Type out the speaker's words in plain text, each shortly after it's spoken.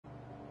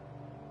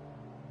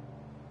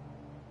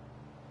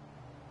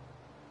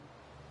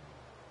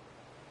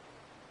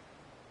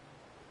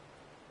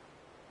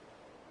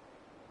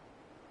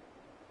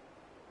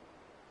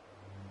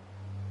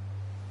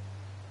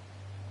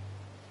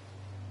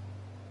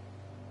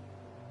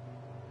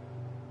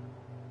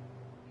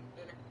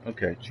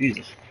Okay,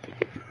 Jesus.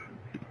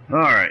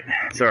 Alright,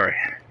 sorry.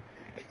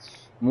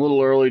 I'm a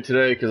little early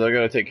today because I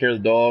gotta take care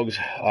of the dogs.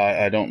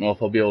 I don't know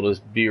if I'll be able to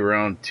be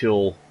around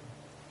till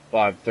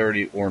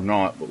 5:30 or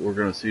not, but we're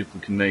gonna see if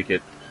we can make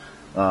it.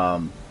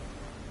 The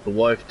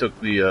wife took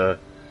the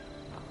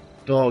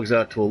dogs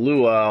out to a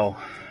luau,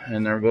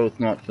 and they're both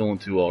not feeling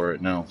too well right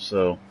now,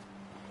 so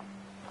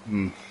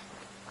I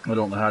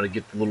don't know how to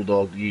get the little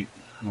dog to eat.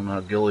 I don't know how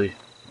Gilly,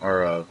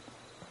 our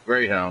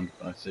Greyhound,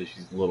 I say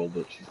she's little,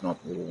 but she's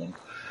not the little one,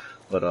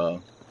 but I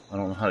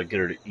don't know how to get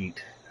her to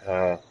eat.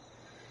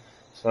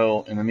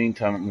 So in the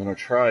meantime, I'm going to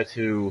try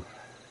to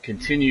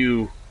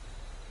continue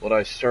what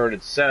I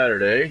started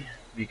Saturday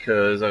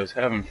because I was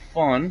having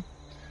fun.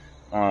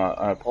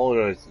 I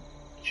apologize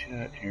to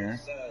chat here.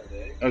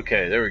 Saturday.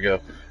 Okay, there we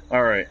go.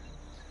 Alright,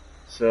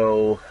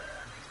 so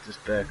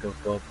just back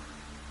up.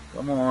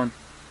 Come on.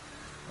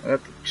 I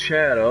got the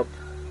chat up.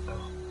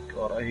 Oh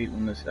God, I hate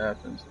when this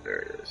happens. There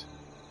it is.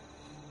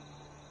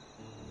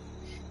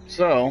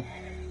 So,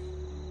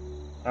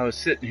 I was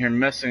sitting here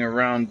messing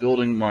around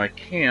building my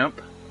camp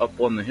up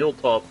on the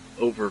hilltop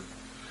over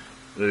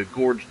the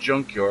Gorge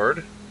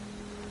Junkyard.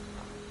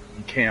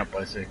 Camp,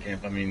 I say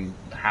camp, I mean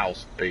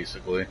house,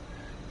 basically.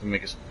 To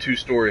make a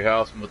 2-story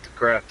house with the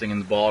crafting in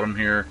the bottom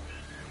here,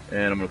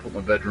 and I'm going to put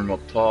my bedroom up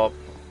top.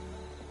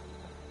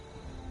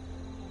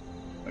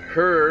 I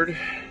heard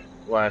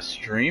last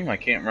stream, I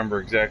can't remember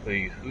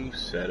exactly who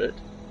said it,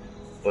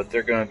 but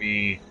they're going to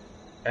be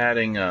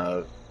adding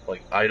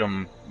like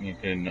item, you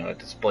can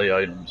display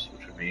items,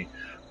 which would be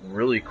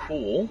really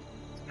cool.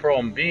 The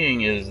problem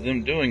being is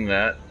them doing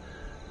that,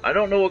 I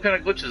don't know what kind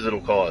of glitches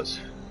it'll cause.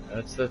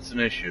 That's an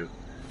issue.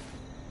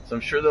 So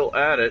I'm sure they'll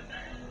add it.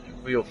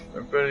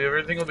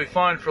 Everything will be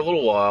fine for a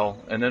little while,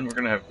 and then we're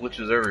gonna have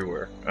glitches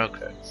everywhere.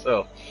 Okay,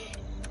 so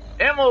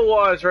ammo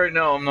wise, right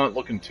now I'm not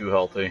looking too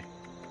healthy.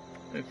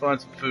 Let me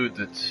find some food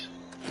that's.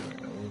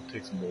 We'll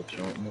take some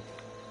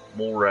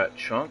mole rat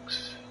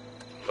chunks.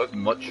 Fucking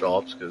mutt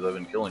chops because I've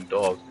been killing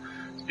dogs.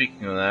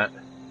 Speaking of that,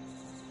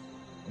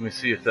 let me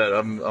see if that.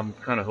 I'm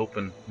kind of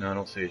hoping. No, I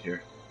don't see it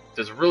here.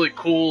 There's a really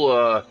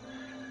cool.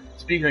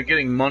 Speaking of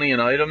getting money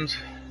and items,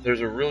 there's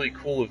a really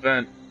cool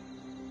event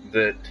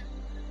that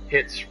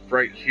hits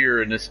right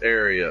here in this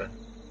area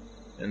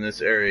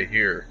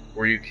here,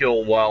 where you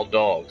kill wild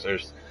dogs.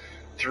 There's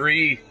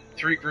three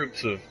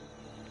groups of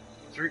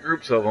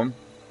them.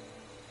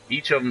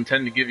 Each of them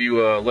tend to give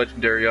you a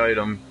legendary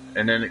item,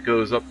 and then it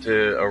goes up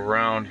to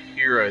around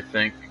here, I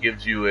think. It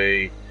gives you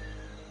a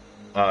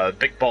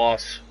big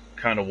boss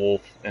kind of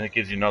wolf, and it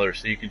gives you another.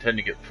 So you can tend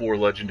to get 4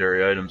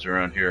 legendary items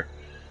around here.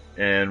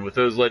 And with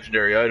those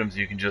legendary items,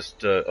 you can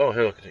just oh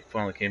hey, look, it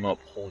finally came up.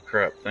 Holy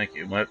crap! Thank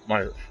you.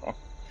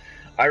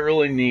 I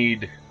really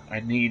need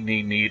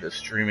a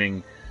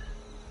streaming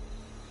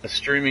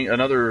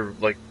another,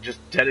 like, just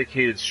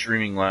dedicated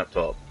streaming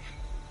laptop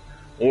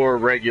or a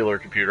regular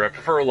computer. I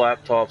prefer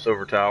laptops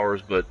over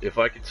towers, but if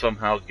I could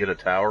somehow get a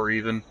tower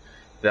even,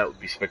 that would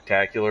be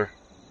spectacular.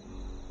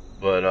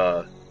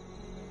 But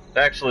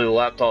actually the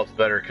laptop's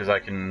better because I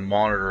can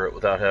monitor it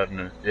without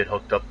having it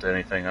hooked up to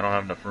anything. I don't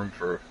have enough room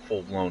for a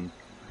full-blown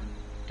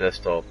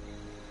desktop.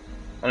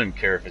 I don't even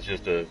care if it's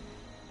just a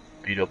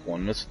beat-up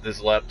one.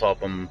 This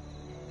laptop I'm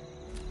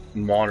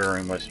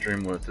monitoring my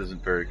stream with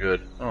isn't very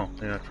good. Oh,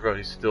 yeah, I forgot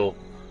he's still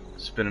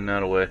spinning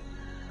that away.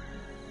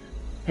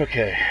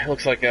 Okay,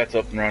 looks like that's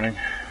up and running.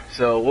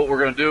 So what we're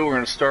going to do, we're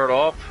going to start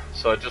off.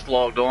 So I just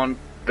logged on,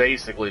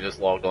 basically just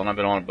logged on. I've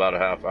been on about a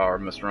half hour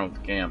messing around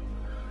with the camp.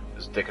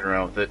 Just dicking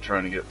around with it,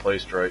 trying to get it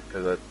placed right,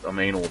 because I'm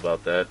anal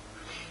about that.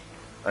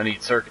 I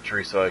need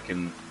circuitry so I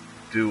can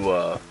do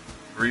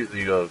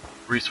the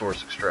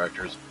resource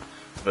extractors.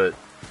 But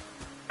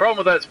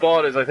problem with that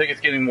spot is I think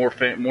it's getting more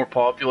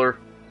popular.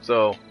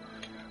 So,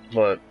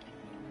 but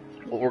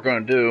what we're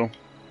going to do...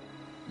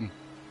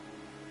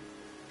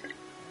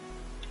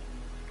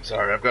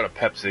 Sorry, I've got a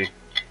Pepsi.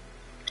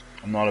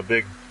 I'm not a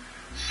big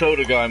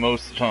soda guy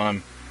most of the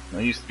time. I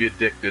used to be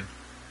addicted.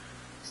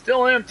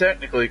 Still am,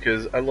 technically,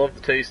 because I love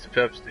the taste of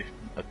Pepsi.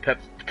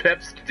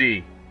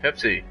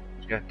 Pepsi.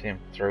 Goddamn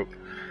throat.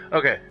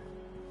 Okay.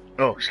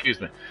 Oh,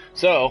 excuse me.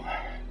 So,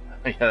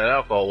 yeah, that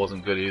alcohol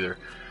wasn't good either.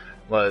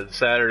 But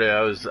Saturday, I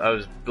was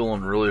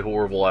feeling really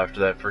horrible after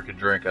that freaking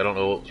drink. I don't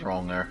know what was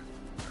wrong there.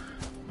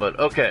 But,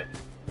 okay.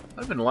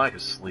 I've been lack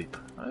of sleep.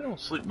 I don't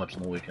sleep much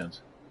on the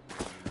weekends.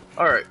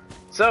 Alright.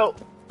 So,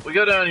 we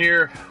go down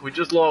here. We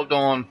just logged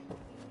on.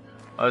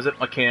 I was at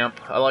my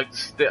camp. I like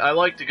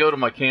to go to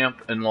my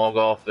camp and log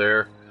off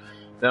there.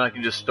 Then I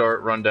can just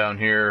run down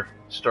here,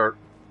 start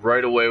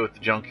right away with the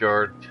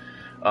junkyard.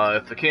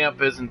 If the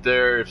camp isn't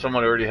there, if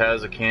someone already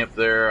has a camp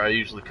there, I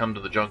usually come to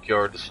the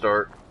junkyard to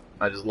start.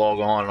 I just log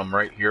on and I'm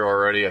right here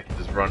already. I can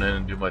just run in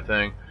and do my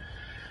thing.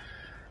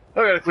 I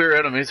gotta clear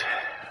enemies.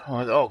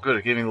 Oh, good.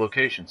 It gave me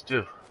locations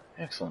too.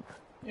 Excellent.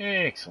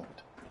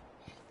 Excellent.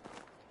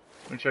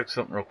 Let me check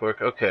something real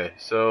quick. Okay,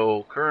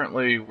 so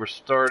currently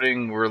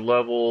we're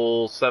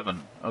level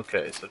 7.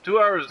 Okay, so 2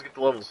 hours to get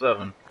to level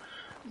 7.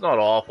 It's not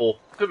awful.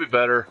 Could be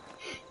better.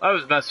 I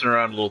was messing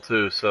around a little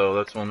too, so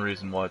that's one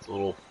reason why it's a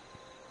little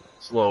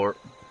slower.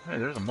 Hey,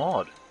 there's a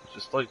mod.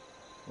 Just like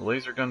the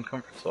laser gun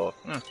comfort soft.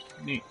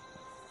 Neat.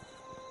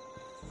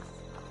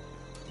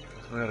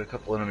 So we got a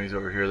couple enemies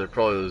over here. They're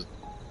probably those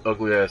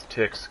ugly ass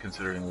ticks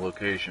considering the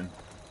location.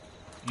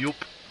 Yup.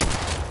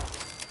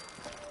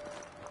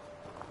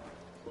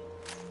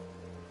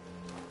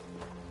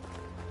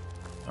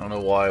 I don't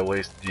know why I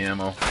wasted the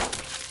ammo.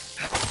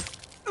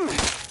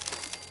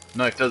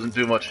 Knife doesn't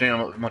do much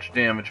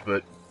damage,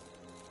 but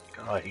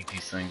God, I hate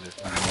these things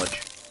very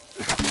much.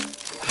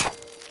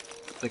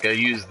 I think I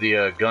used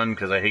the gun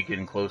because I hate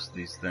getting close to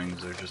these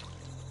things. They're just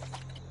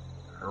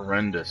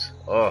horrendous.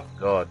 Oh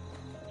God,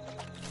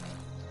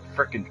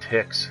 frickin'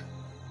 ticks.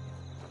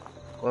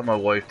 Glad my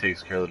wife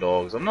takes care of the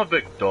dogs. I'm not a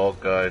big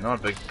dog guy, not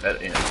a big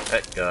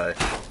pet guy.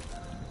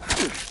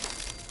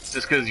 It's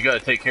just because you got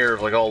to take care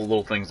of like all the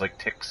little things like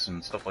ticks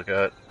and stuff like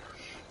that.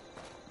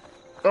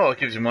 Oh, it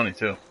gives you money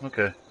too.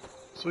 Okay,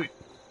 sweet.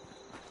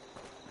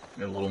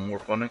 Get a little more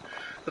funding.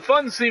 The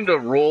funds seem to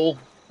roll.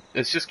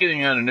 It's just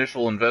getting an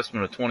initial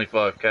investment of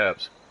 25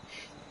 caps.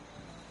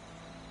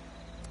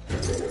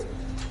 So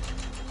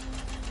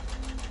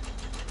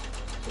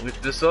we'll hit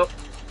this up,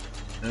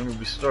 and we'll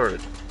be started.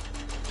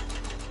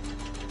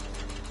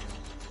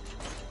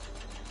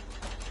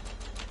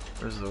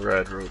 Where's the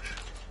rad roach?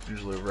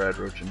 Usually a rad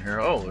roach in here.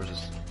 Oh, there's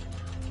this.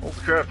 Holy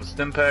crap, a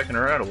stim pack and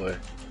a radaway.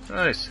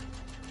 Nice.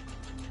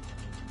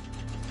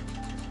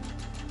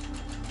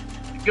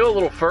 Go a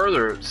little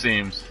further, it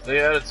seems. They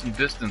added some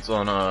distance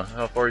on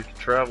how far you can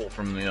travel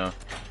from the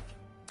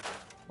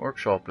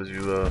workshop as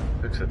you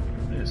fix it.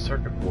 A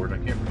circuit board. I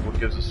can't remember what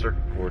gives a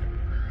circuit board.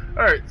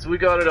 Alright, so we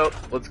got it up.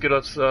 Let's get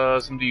us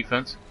some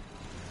defense.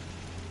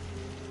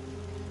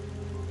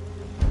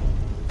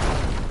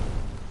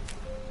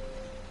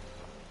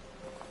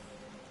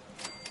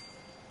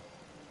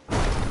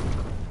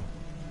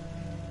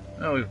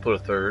 Now we've put a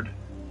third.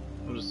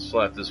 We'll just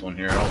slap this one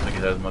here. I don't think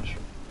it has much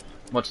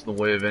in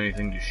the way of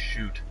anything to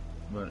shoot.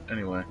 But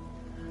anyway.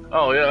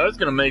 Oh yeah, it's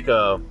gonna make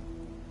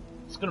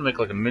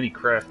like a mini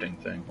crafting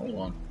thing. Hold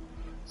on.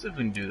 Let's see if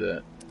we can do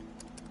that.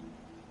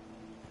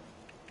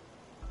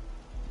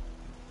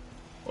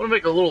 I want to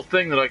make a little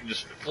thing that I can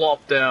just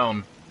flop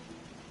down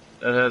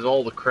that has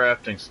all the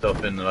crafting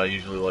stuff in that I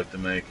usually like to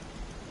make.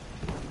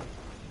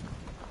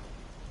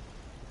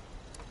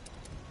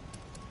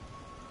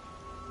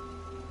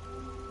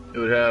 It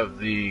would have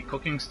the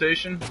cooking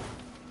station.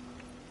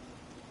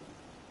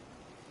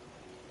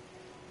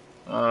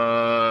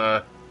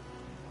 We'll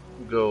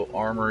go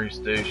armory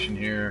station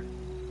here.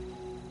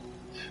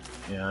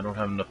 Yeah, I don't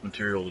have enough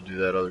material to do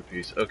that other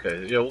piece.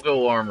 Okay, yeah, we'll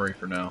go armory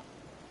for now.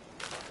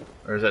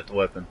 Or is that the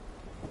weapon?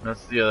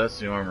 That's the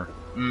armor.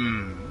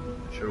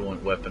 Should have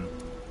went weapon.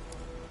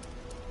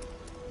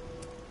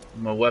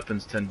 My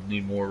weapons tend to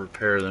need more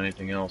repair than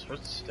anything else.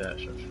 Where's the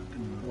stash? I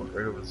fucking went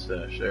right over the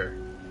stash. There.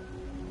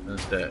 And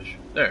the stash.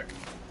 There.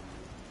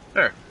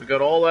 There. We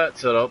got all that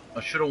set up.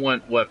 I should have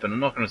went weapon. I'm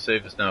not going to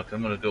save this now because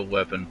I'm going to go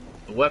weapon.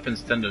 The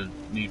weapons tend to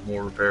need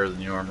more repair than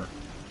the armor.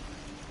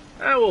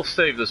 We'll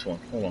save this one.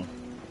 Hold on.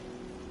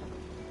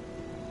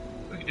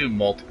 We can do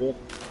multiple.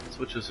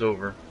 Switch this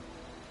over.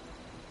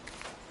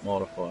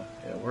 Modify.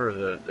 Yeah, where is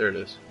it? There it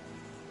is.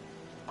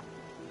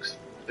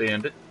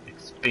 Expand it.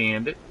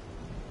 Expand it.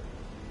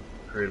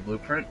 Create a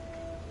blueprint.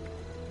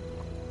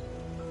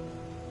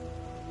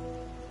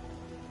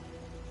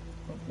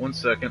 Oh, 1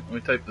 second. Let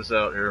me type this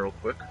out here real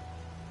quick.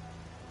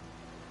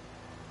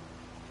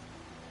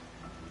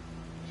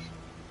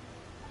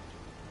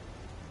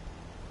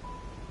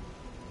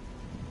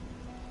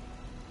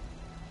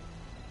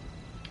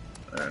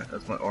 Alright,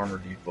 that's my armor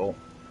default.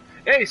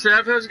 Hey,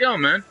 Sav, how's it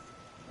going, man?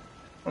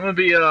 I'm gonna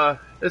be,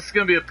 this is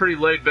gonna be a pretty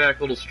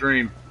laid-back little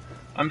stream.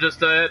 I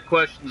had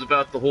questions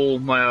about the whole,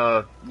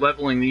 my,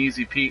 leveling the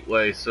Easy Pete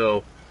way,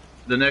 so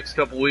the next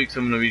couple weeks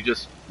I'm gonna be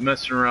just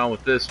messing around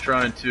with this,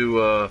 trying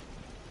to,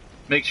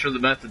 make sure the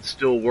method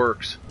still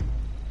works.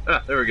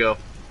 Ah, there we go.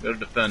 Gotta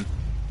defend.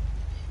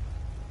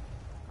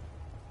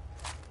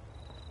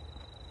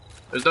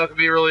 There's not gonna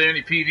be really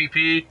any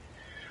PvP.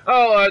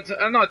 Oh,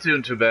 I'm not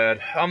doing too bad.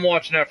 I'm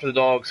watching after the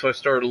dogs, so I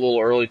started a little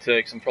early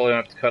today, so I'm probably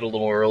gonna have to cut a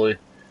little early.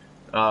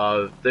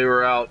 They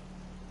were out.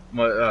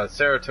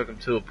 Sarah took them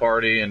to a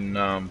party,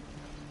 and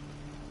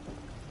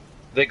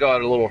they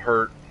got a little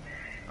hurt.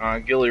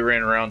 Gilly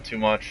ran around too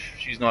much.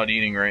 She's not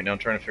eating right now. I'm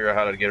trying to figure out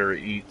how to get her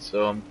to eat,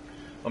 so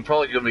I'm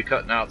probably going to be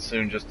cutting out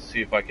soon just to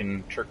see if I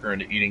can trick her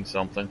into eating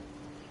something.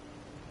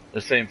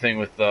 The same thing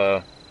with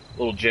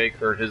little Jake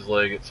hurt his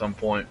leg at some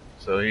point,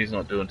 so he's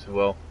not doing too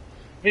well.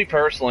 Me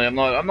personally, I'm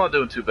not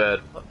doing too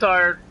bad. I'm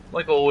tired,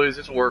 like always.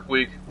 It's a work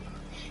week.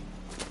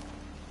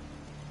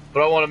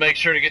 But I want to make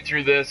sure to get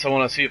through this. I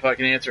want to see if I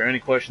can answer any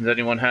questions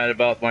anyone had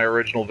about my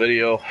original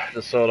video,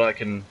 just so that I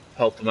can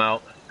help them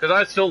out. Because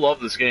I still love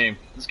this game.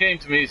 This game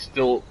to me is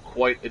still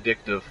quite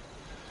addictive.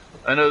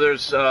 I know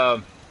there's,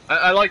 I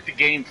like the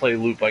gameplay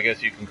loop, I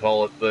guess you can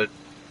call it, but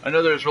I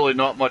know there's really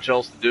not much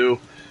else to do.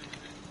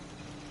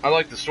 I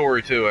like the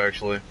story too,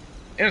 actually.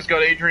 And it's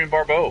got Adrian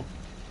Barbeau.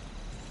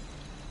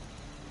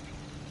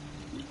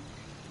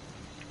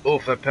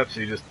 Oof, that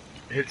Pepsi just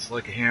hits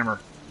like a hammer.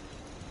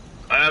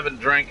 I haven't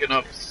drank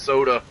enough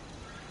soda.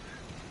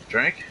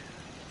 Drank?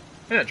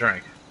 Yeah,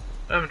 drank.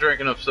 I haven't drank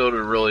enough soda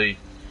to really...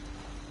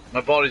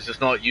 My body's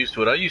just not used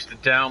to it. I used to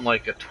down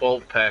like a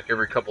 12-pack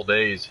every couple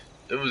days.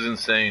 It was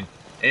insane.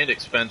 And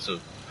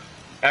expensive.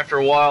 After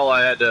a while,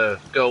 I had to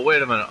go,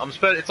 wait a minute,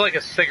 it's like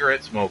a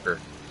cigarette smoker.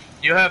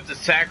 You have to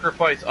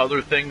sacrifice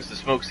other things to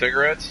smoke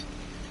cigarettes,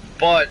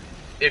 but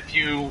if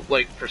you,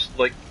 like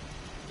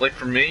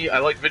for me, I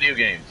like video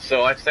games,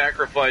 so I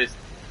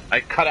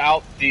cut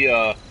out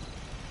the,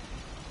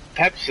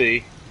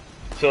 Pepsi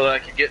so that I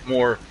could get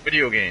more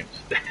video games.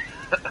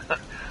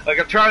 Like,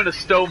 I'm trying to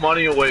stow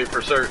money away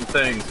for certain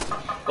things.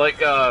 Like,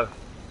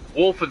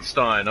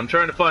 Wolfenstein. I'm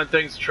trying to find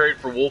things to trade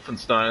for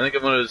Wolfenstein. I think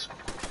I'm gonna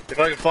if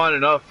I can find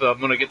enough,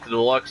 I'm gonna get the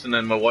deluxe, and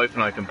then my wife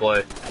and I can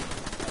play.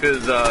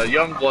 Because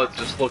Youngblood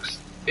just looks,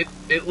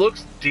 it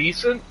looks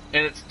decent,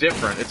 and it's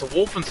different. It's a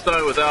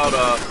Wolfenstein without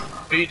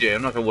BJ.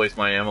 I'm not gonna waste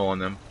my ammo on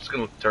them. I'm just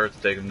gonna look at the turrets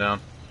to take them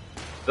down.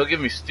 They'll give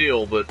me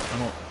steel, but I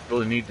don't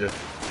really need to.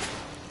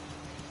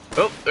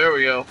 Oh, there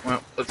we go.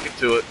 Well, let's get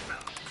to it.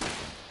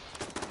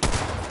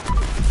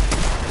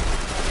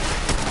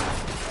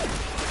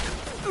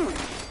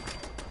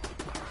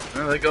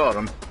 Well, they got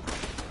him.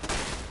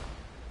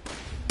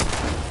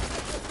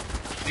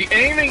 The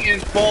aiming in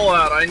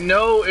Fallout, I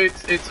know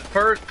it's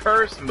first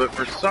person, but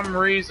for some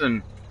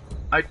reason,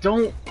 I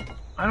don't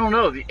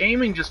know. The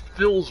aiming just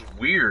feels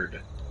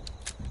weird.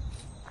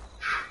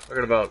 I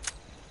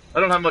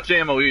don't have much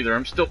ammo either.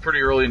 I'm still pretty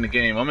early in the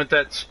game. I'm at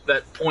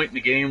that point in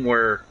the game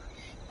where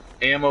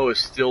ammo is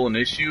still an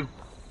issue. In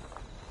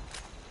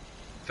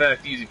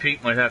fact, Easy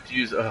Pete might have to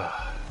use. I'll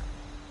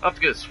have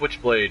to get a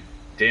switchblade.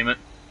 Damn it!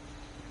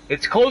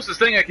 It's the closest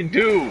thing I can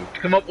do to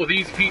come up with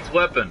Easy Pete's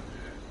weapon.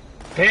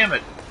 Damn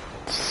it!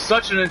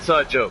 Such an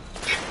inside joke.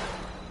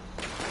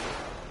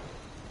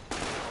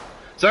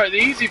 Sorry, the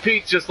Easy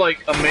Pete's just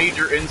like a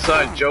major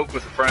inside joke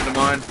with a friend of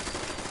mine.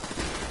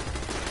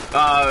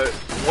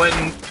 When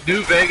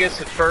New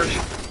Vegas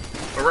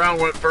around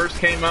when it first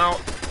came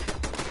out,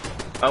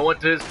 I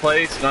went to his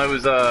place and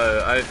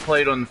I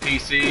played on the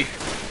PC,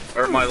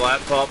 or my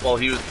laptop, while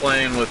he was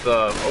playing with,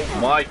 oh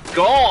my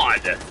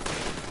god!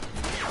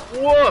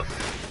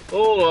 Woof!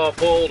 Hold up,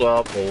 hold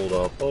up, hold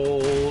up,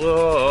 hold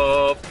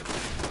up.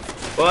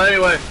 Well,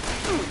 anyway,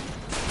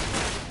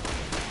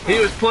 he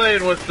was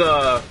playing with,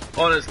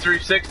 on his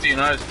 360,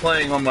 and I was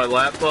playing on my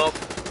laptop.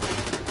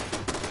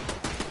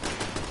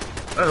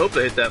 I hope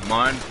they hit that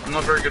mine. I'm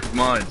not very good with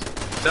mines.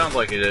 Sounds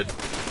like he did.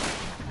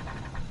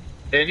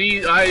 And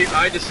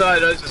I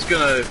decided I was just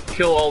gonna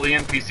kill all the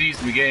NPCs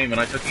in the game, and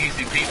I took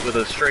Easy Pete with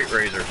a straight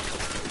razor.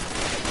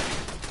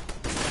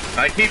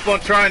 I keep on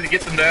trying to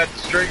get them to add the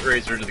straight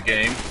razor to the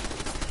game.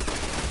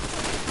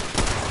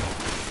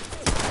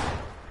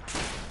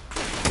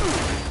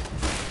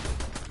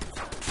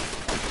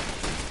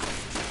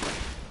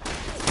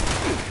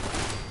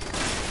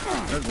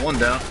 There's one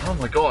down. Oh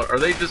my god, are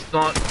they just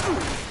not...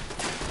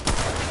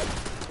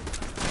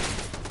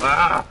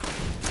 Ah!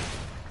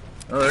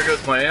 Oh, there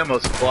goes my ammo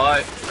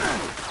supply.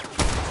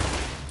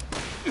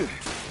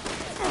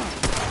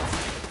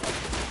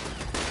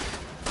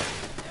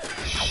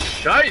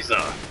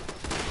 Shiza!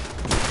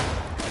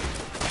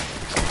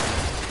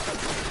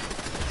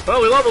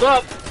 Well, we leveled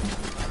up!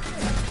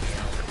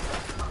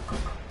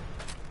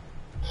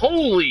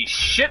 Holy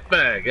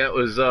shitbag! That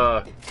was,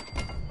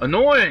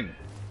 annoying,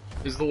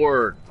 is the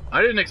word.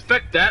 I didn't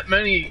expect that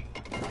many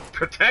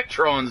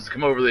Protectrons to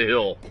come over the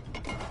hill.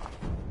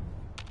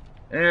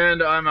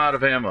 And I'm out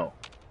of ammo.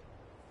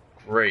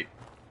 Great.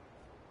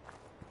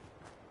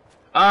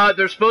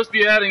 They're supposed to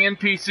be adding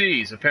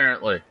NPCs,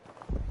 apparently.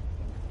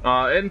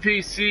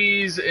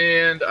 NPCs,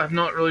 and I'm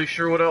not really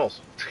sure what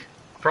else.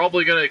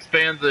 Probably gonna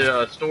expand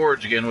the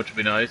storage again, which would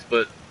be nice,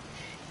 but...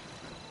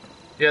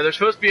 Yeah, they're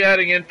supposed to be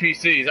adding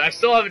NPCs. I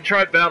still haven't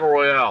tried Battle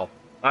Royale.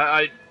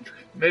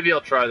 Maybe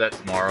I'll try that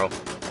tomorrow.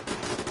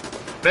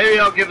 Maybe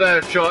I'll give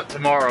that a shot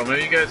tomorrow.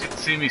 Maybe you guys get to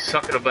see me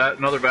suck at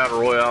another Battle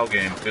Royale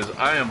game, because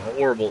I am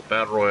horrible at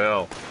Battle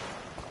Royale.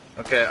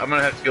 Okay, I'm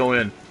gonna have to go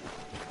in.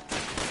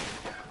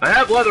 I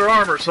have leather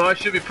armor, so I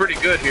should be pretty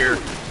good here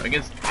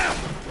against...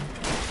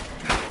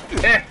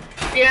 Eh!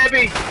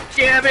 Gabby!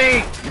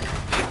 Gabby!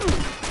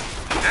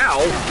 Ow!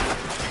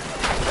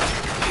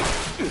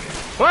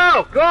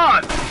 Oh,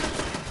 God!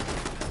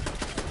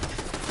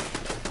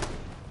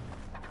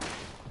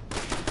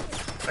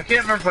 I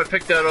can't remember if I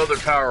picked that other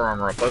power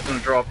armor up. I was gonna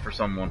drop for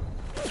someone.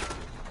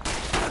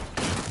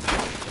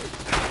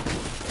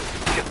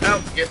 Get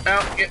out, get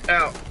out, get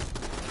out.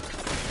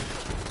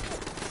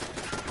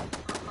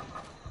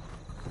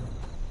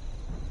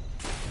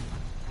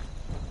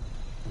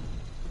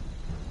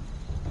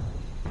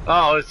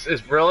 Oh, it's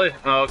really?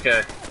 Oh,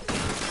 okay.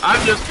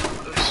 I'm just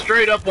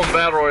straight up on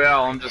Battle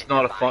Royale. I'm just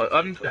not a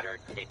fun.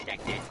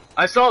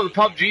 I saw the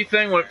PUBG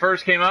thing when it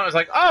first came out. I was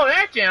like, oh,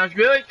 that sounds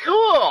really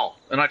cool.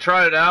 And I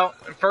tried it out.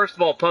 And first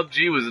of all,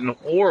 PUBG was a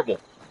horrible,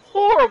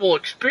 horrible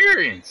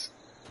experience.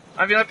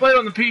 I mean, I played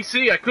on the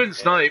PC. I couldn't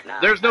snipe.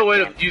 There's no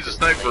way to use a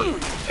sniper.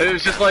 It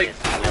was just like,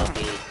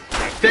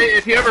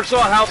 If you ever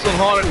saw House on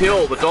Haunted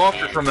Hill, the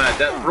doctor from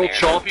that real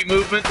choppy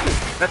movement,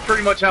 that's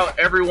pretty much how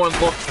everyone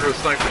looks through a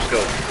sniper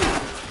scope.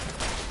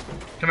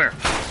 Come here.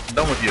 I'm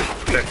done with you,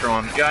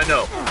 Vectron. Yeah, I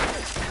know.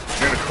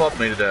 You're gonna club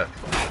me to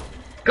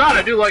death. God,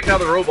 I do like how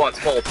the robots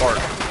fall apart.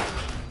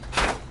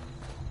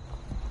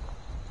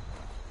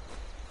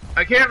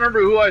 I can't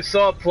remember who I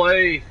saw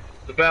play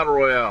the Battle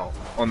Royale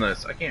on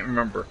this. I can't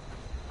remember.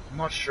 I'm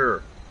not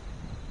sure.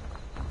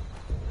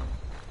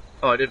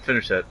 Oh, I did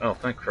finish that. Oh,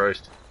 thank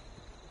Christ.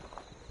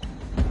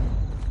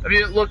 I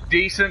mean, it looked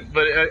decent,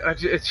 but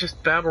it's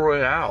just Battle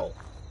Royale.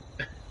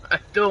 I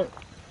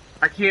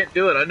can't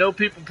do it. I know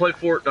people play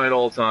Fortnite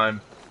all the time,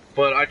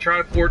 but I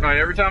try Fortnite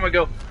every time I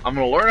go, I'm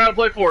going to learn how to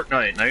play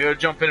Fortnite, and I go to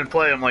jump in and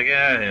play, I'm like,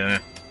 yeah.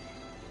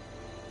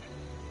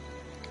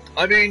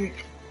 I mean,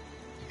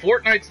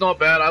 Fortnite's not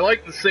bad. I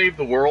like the Save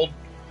the World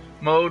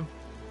mode,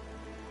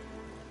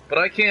 but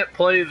I can't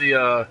play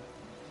the,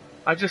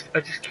 I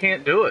just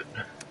can't do it.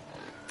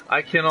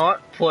 I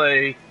cannot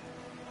play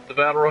the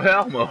Battle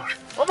Royale mode.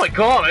 Oh my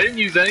god, I didn't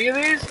use any of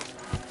these?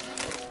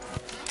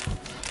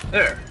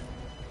 There.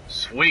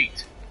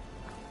 Sweet.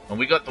 And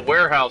we got the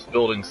warehouse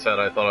building set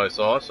I thought I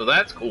saw, so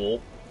that's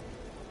cool.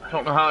 I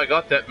don't know how I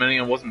got that many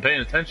and wasn't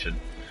paying attention.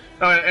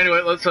 Alright,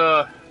 anyway, let's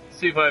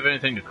see if I have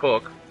anything to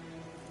cook.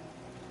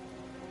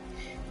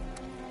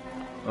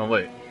 Oh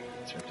wait,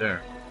 it's right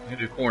there. I can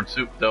do corn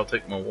soup, but that'll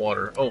take my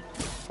water. Oh.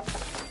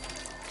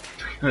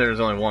 There's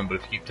only one, but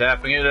if you keep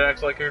tapping it, it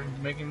acts like you're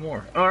making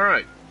more.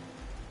 Alright.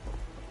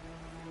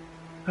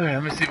 Alright,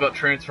 let me see about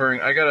transferring.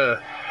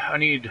 I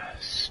need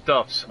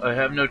stuffs. I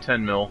have no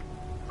 10 mil.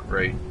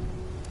 Great.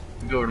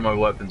 Let me go over to my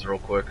weapons real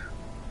quick.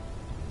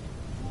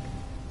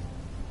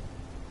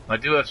 I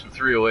do have some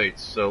 308s,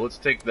 so let's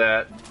take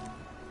that.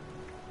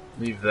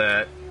 Leave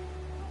that.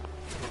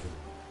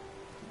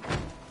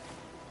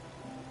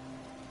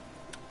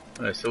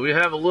 Alright, so we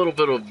have a little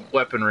bit of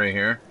weaponry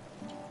here.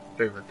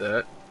 Favorite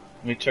that.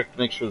 Let me check to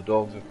make sure the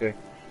dog's okay.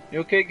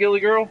 You okay,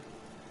 Gilly girl?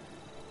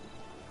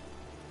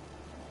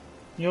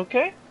 You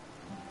okay?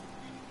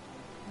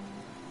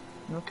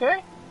 You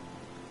okay?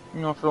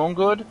 You not feeling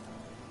good?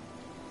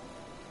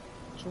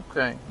 It's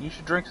okay. You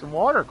should drink some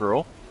water,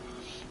 girl.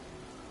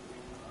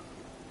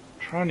 I'm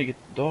trying to get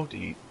the dog to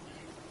eat.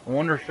 I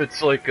wonder if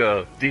it's like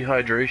a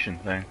dehydration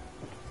thing.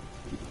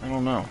 I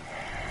don't know.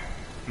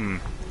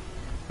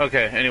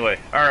 Okay, anyway.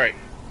 Alright.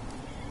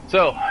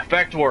 So,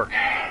 back to work.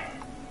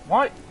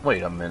 What?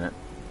 Wait a minute.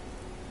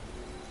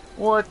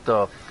 What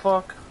the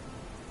fuck?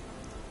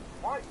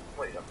 What?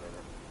 Wait a minute.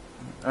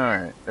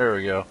 Alright, there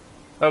we go.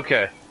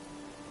 Okay.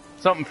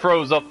 Something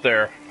froze up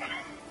there.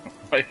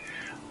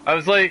 I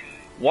was like,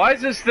 why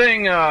is this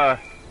thing,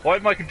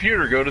 why'd my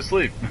computer go to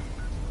sleep?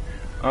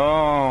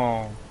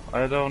 Oh,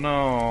 I don't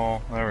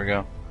know. There we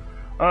go.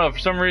 I don't know, for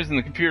some reason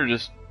the computer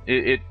just,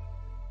 the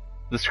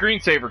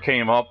screensaver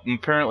came up, and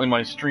apparently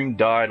my stream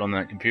died on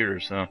that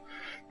computer, so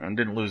I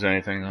didn't lose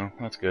anything, though.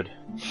 That's good.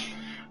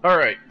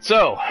 Alright,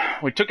 so,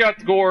 we took out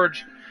the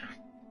gorge,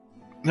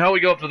 now we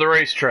go up to the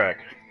racetrack.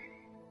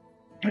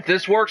 If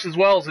this works as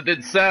well as it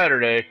did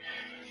Saturday,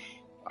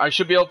 I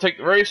should be able to take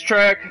the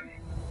racetrack,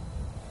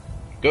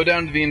 go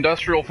down to the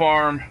industrial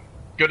farm,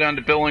 go down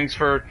to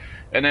Billingsford,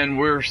 and then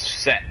we're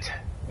set.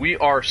 We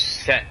are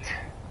set.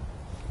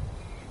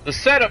 The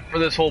setup for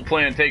this whole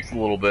plan takes a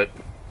little bit.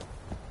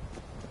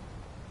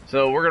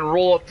 So we're going to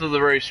roll up to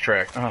the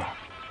racetrack. Oh,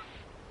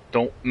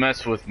 don't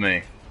mess with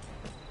me.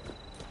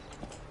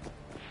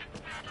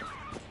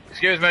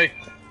 Excuse me.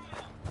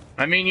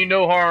 I mean you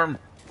no harm.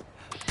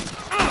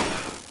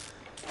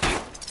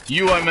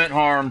 You I meant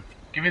harm.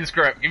 Give me the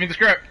scrap. Give me the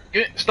scrap.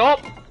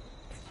 Stop!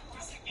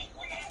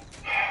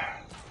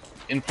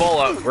 In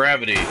Fallout,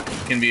 gravity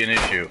can be an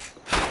issue.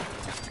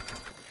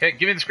 Okay,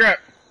 give me the scrap.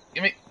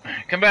 Give me...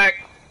 Come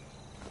back.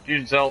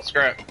 Fusion cell,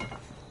 scrap.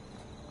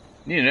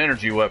 Need an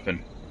energy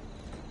weapon.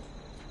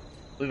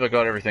 I believe I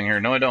got everything here.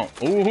 No, I don't.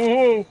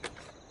 Ooh!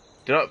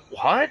 Did I...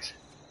 What?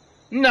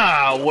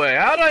 No way.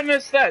 How did I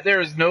miss that? There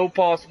is no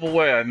possible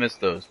way I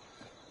missed those.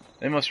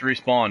 They must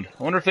respawn.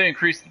 I wonder if they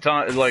increase the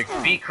time, like,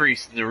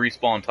 decrease the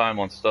respawn time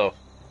on stuff.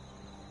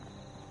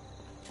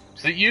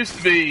 So it used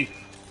to be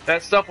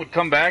that stuff would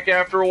come back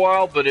after a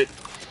while, but it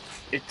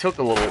took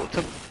a little,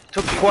 it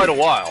took quite a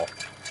while.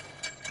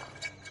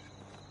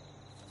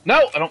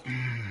 No, I don't.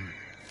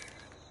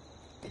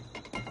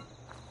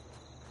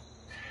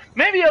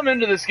 Maybe I'm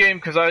into this game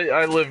because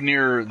I live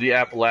near the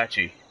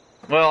Appalachie.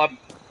 Well,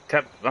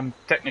 I'm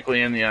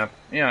technically in the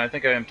yeah, I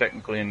think I am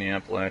technically in the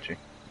Appalachie.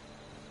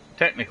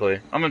 Technically,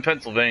 I'm in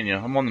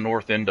Pennsylvania. I'm on the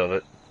north end of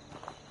it.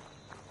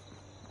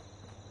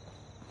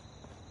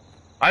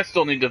 I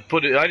still need to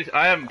put it.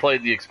 I haven't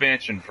played the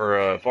expansion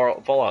for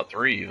Fallout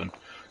 3 even.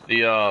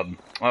 The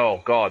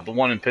oh god, the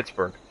one in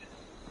Pittsburgh.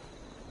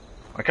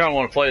 I kind of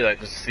want to play that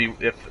just to see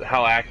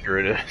how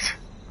accurate it is.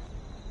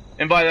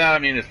 And by that I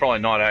mean it's probably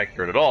not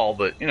accurate at all,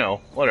 but you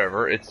know,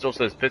 whatever. It still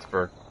says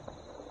Pittsburgh.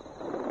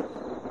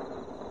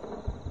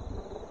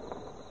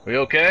 We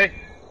okay?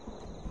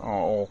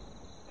 Oh,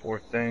 poor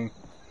thing.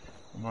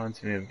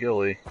 Reminds me of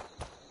Gilly.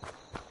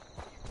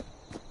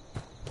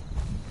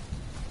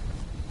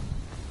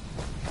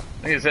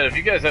 Like I said, if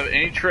you guys have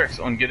any tricks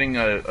on getting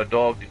a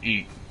dog to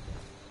eat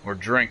or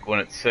drink when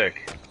it's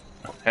sick,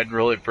 I'd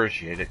really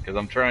appreciate it, because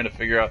I'm trying to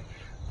figure out.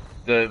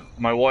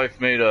 My wife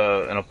made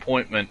an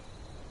appointment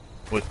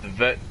with the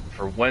vet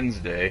for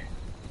Wednesday,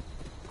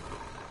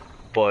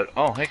 but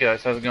oh, hey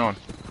guys, how's it going?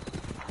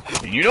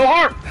 You no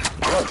harm.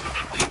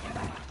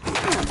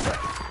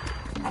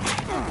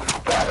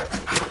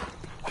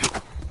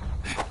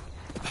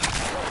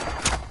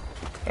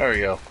 There we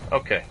go.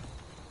 Okay.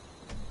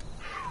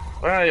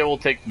 Well, yeah, we'll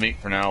take the meat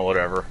for now.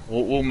 Whatever.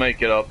 We'll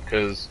make it up,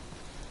 because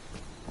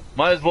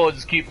might as well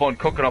just keep on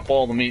cooking up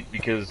all the meat,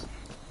 because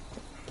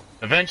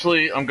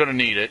eventually I'm gonna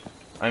need it.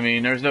 I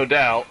mean, there's no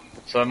doubt.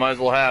 So I might as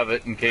well have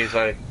it in case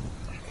it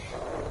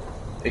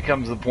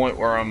comes to the point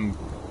where I'm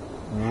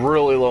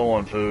really low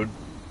on food.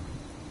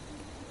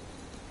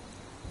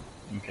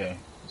 Okay.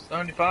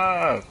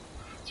 75.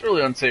 It's a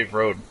really unsafe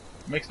road.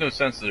 It makes no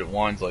sense that it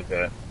winds like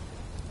that.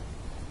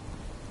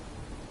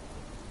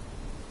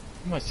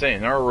 What am I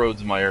saying? There are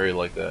roads in my area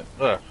like that.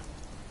 Ugh.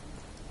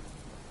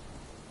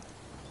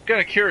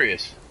 Kinda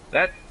curious.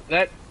 That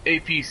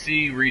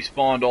APC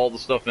respawned all the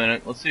stuff in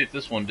it. Let's see if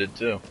this one did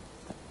too.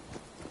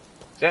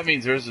 That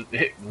means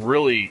it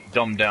really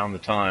dumbed down the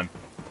time.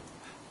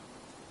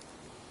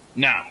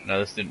 No,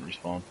 this didn't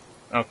respawn.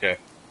 Okay.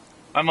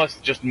 I must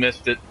have just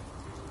missed it.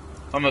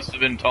 I must have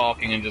been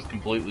talking and just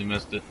completely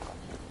missed it.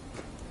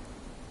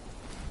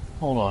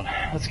 Hold on.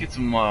 Let's get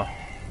some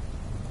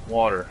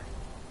water.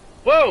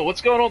 Whoa,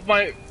 what's going on with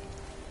my...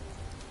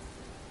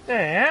 The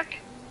heck?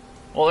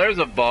 Well, there's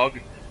a bug.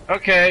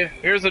 Okay,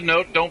 here's a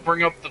note. Don't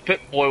bring up the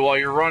Pip-Boy while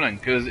you're running,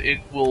 because it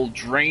will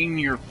drain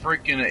your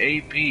freaking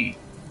AP.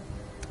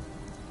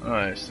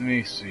 Alright, so let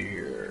me see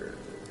here.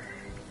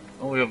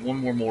 Oh, we have one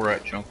more mole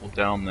rat chunk. We'll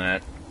down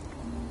that.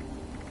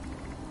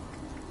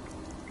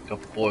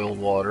 Cup of boiled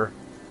water.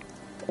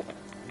 Do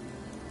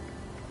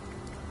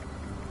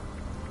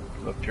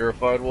I have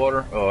purified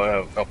water? Oh, I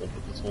have a couple,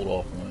 but let's hold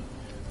off on it.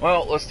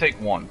 Well, let's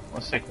take one.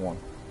 Let's take one.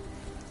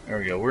 There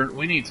we go.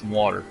 We need some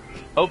water.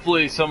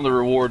 Hopefully some of the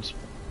rewards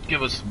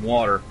give us some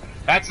water.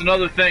 That's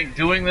another thing.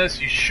 Doing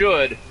this, you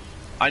should.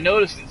 I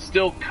noticed it's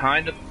still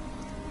kind of...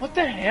 What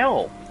the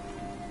hell?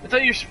 I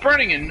thought you're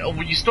sprinting, and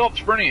when you stop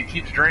sprinting, it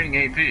keeps draining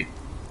AP.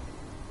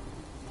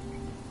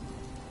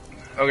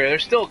 Okay,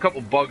 there's still a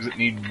couple bugs that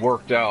need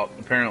worked out.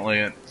 Apparently,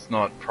 it's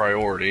not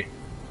priority,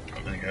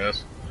 I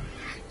guess.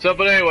 So,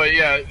 but anyway,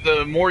 yeah,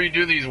 the more you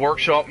do these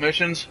workshop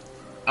missions,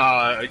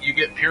 you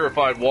get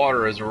purified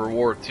water as a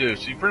reward, too.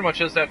 So you pretty much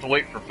just have to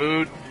wait for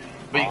food,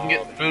 but you can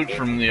get food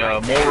from the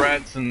mole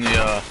rats and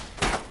the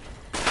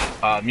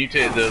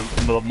mutated,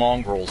 the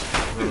mongrels,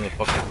 whatever the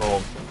fuck they're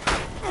called.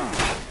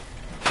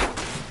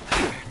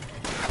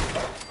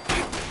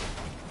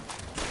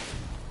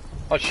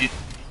 Oh, shit.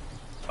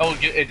 Oh,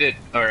 it did.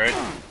 Alright.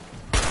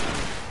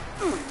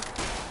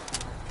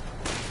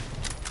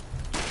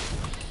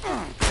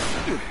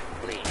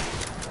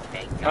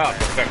 Oh,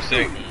 for fuck's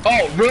sake.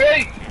 Oh,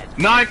 really?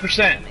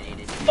 9%.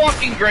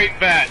 Fucking great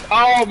VAT.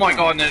 Oh my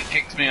god, and then it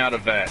kicks me out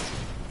of VAT.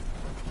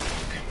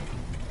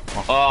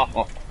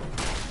 Oh.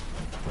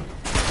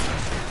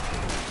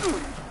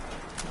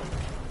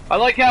 I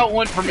like how it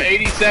went from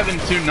 87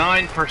 to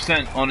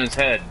 9% on his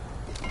head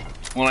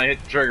when I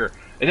hit the trigger.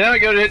 And then I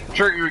go to hit the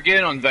trigger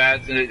again on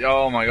VATs, and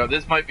oh my god,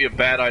 this might be a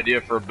bad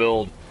idea for a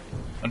build.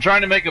 I'm trying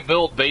to make a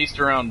build based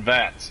around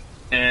VATs,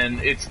 and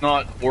it's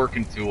not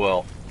working too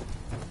well.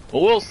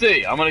 But we'll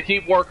see. I'm gonna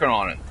keep working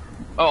on it.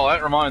 Oh,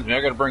 that reminds me, I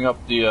gotta bring up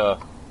the,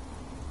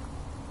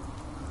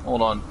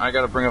 hold on, I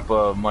gotta bring up,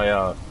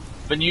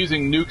 been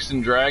using Nukes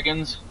and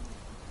Dragons,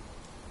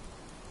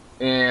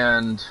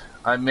 and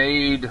I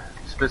made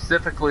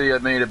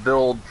a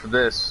build for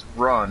this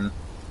run.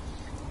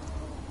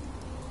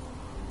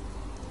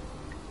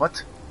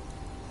 What?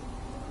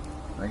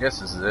 I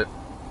guess this is it.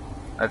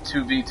 I have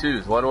 2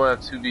 V2s. Why do I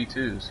have 2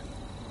 V2s?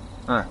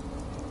 Huh.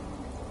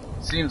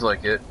 Seems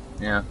like it,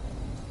 yeah.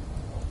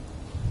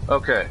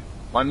 Okay.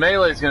 My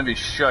melee's gonna be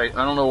shite.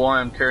 I don't know why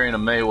I'm carrying a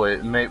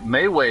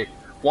melee.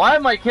 Why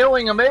am I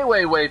killing a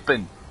melee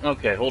weapon?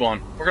 Okay, hold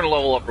on. We're gonna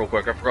level up real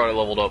quick. I forgot I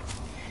leveled up.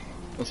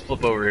 Let's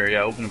flip over here.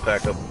 Yeah, open the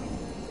pack up.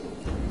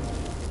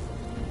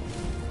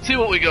 See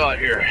what we got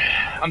here.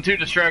 I'm too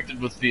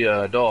distracted with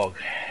the dog.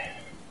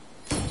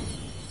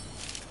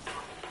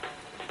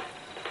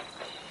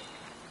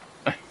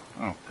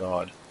 Oh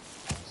god.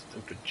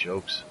 Stupid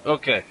jokes.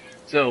 Okay,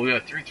 so we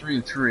got 3, 3,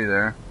 and 3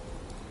 there.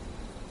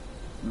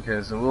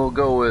 Okay, so we'll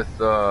go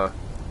with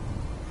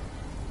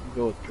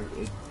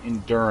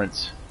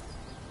endurance.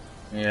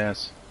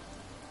 Yes.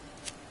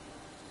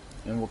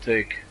 And we'll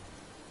take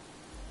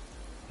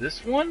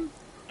this one,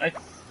 I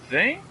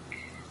think.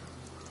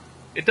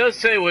 It does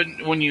say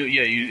when you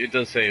it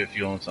does say if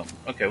you own something.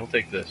 Okay, we'll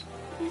take this.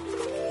 I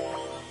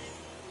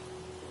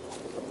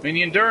mean,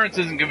 the endurance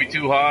isn't gonna be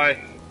too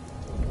high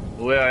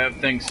the way I have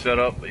things set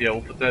up, but yeah,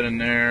 we'll put that in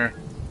there.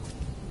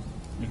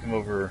 We come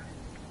over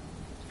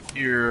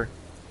here.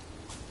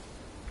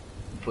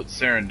 Put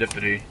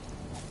serendipity.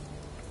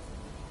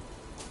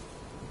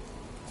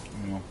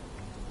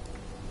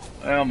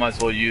 Well, might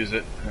as well use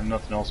it. There's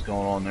nothing else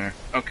going on there.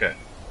 Okay.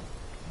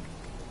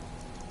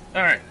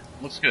 Alright,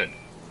 looks good.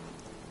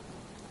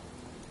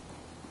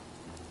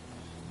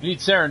 We need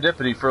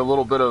serendipity for a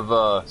little bit of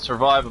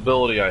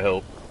survivability, I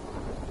hope.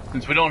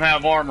 Since we don't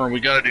have armor, we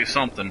gotta do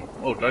something.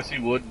 Oh, did I see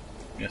wood?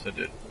 Yes, I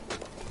did.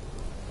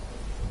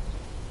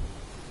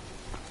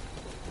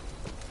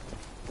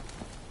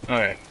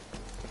 Okay.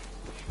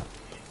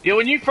 Yeah,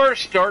 when you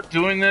first start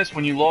doing this,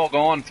 when you log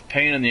on, it's a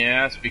pain in the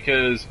ass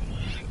because...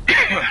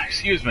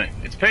 excuse me.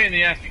 It's a pain in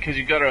the ass because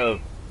you gotta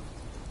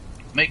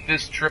make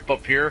this trip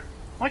up here.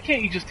 Why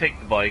can't you just take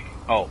the bike?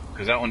 Oh,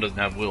 because that one doesn't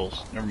have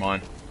wheels. Never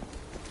mind.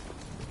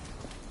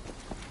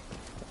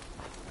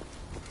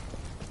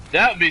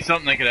 That would be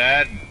something they could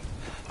add.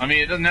 I mean,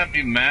 it doesn't have to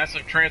be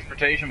massive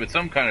transportation, but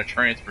some kind of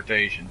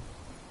transportation.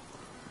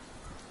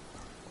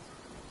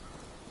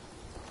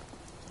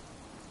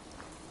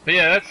 But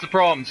yeah, that's the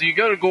problem. So you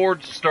go to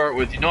Gorge to start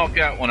with, you knock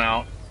that one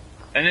out,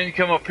 and then you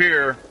come up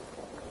here,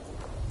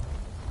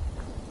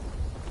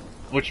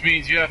 which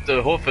means you have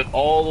to hoof it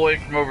all the way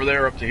from over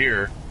there up to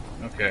here.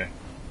 Okay.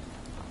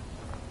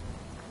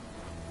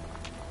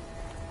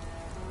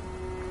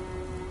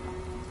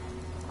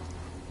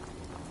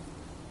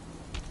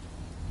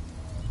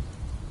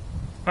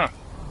 Huh.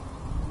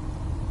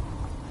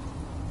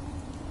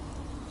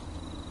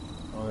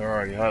 Oh, they're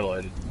already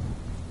highlighted.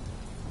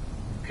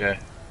 Okay.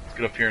 Let's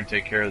get up here and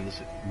take care of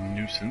this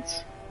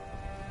nuisance.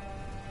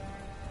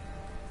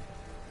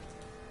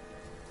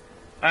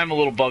 I'm a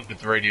little bugged that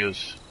the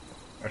radios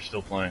are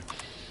still playing.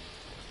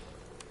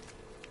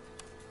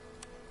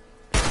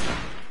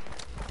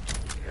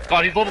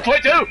 God, he's level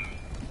 22!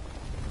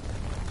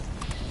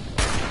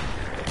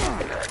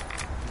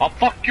 I'll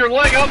fuck your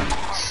leg up,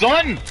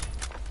 son!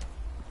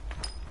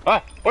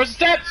 Ah, where's the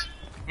steps?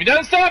 We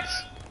done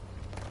steps?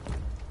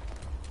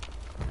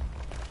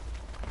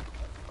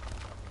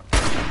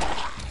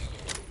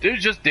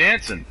 Dude's just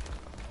dancing.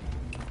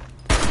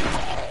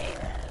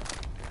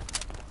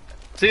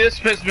 See, this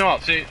pissed me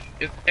off. See,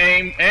 it's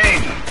aim,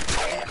 aim.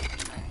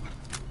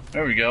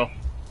 There we go.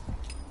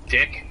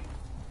 Dick.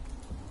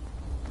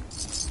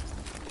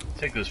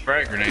 Take those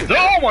frag grenades.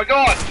 Oh my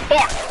god!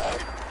 Fuck!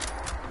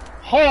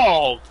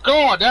 Oh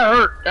god, that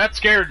hurt. That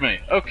scared me.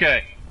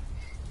 Okay.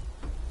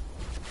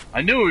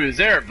 I knew he was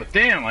there, but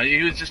damn,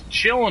 he was just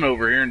chilling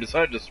over here and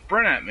decided to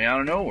sprint at me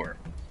out of nowhere.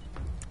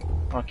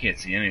 Oh, I can't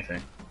see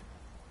anything.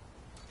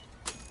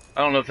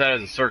 I don't know if that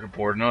has a circuit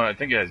board. No, I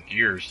think it has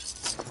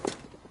gears.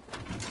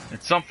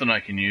 It's something I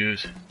can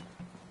use.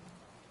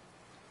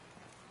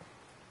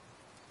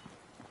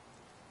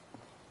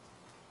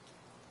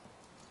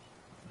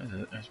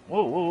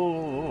 Whoa, whoa,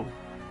 whoa, whoa.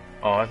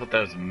 Oh, I thought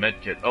that was a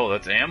med kit. Oh,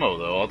 that's ammo,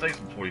 though. I'll take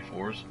some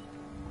 44s.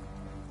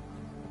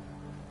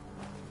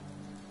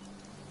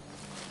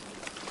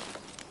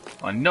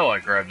 I know I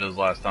grabbed those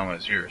last time I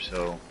was here,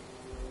 so...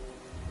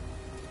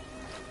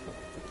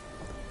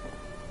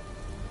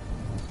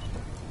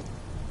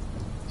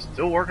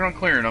 Still working on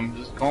clearing them.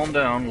 Just calm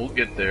down. We'll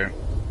get there.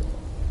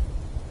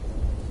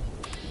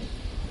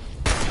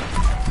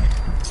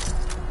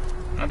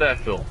 How'd that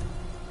feel?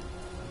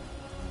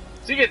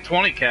 So you get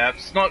 20 caps.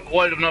 It's not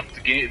quite enough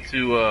to get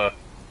to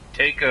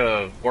take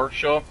a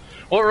workshop.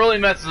 What really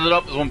messes it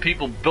up is when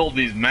people build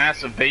these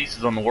massive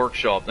bases on the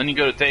workshop. Then you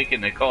go to take it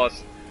and it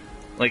costs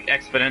like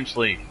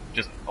exponentially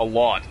just a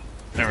lot.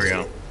 There we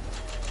go.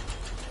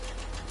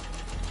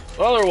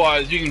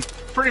 Otherwise, you can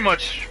pretty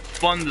much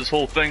fund this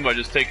whole thing by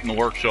just taking the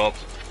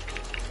workshops.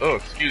 Oh,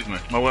 excuse me.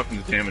 My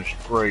weapon's damaged.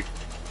 Great.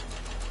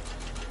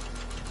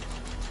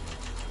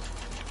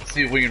 Let's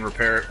see if we can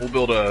repair it. We'll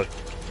build a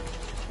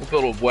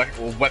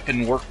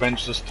weapon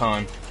workbench this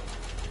time.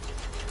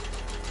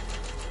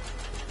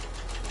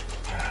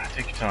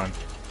 Take your time.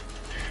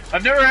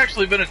 I've never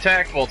actually been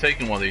attacked while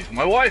taking one of these.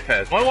 My wife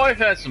has. My wife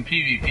has some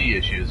PvP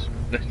issues.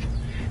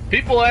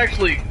 People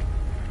actually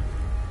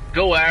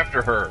go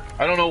after her.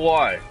 I don't know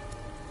why.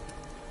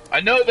 I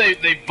know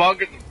they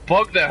bug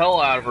the hell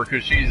out of her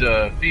because she's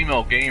a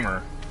female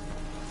gamer.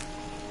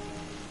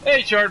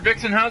 Hey, Shard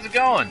Vixen, how's it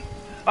going?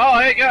 Oh,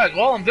 hey guys,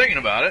 well, I'm thinking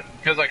about it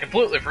because I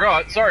completely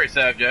forgot. Sorry,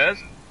 Sav Jazz.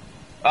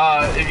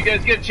 If you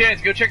guys get a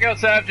chance, go check out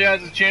Sav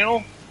Jazz's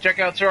channel. Check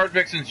out Shard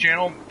Vixen's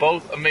channel.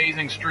 Both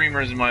amazing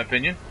streamers, in my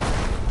opinion.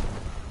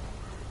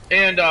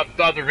 And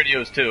other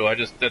videos too.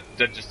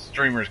 That just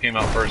streamers came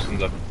out first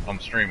since I'm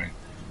streaming.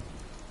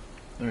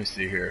 Let me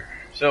see here.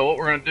 So what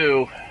we're gonna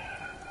do?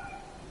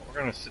 We're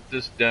gonna sit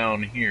this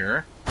down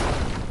here.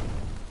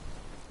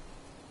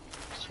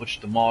 Switch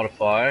to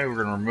modify.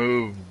 We're gonna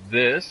remove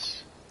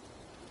this.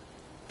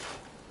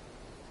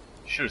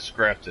 Should have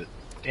scrapped it.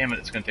 Damn it!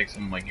 It's gonna take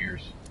some of my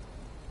gears.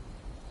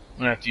 I'm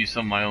gonna have to use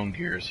some of my own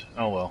gears.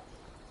 Oh well.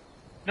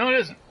 No, it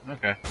isn't.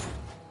 Okay.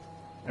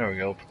 There we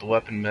go. Put the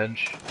weapon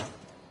bench.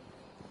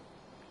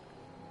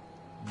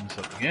 This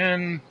up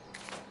again.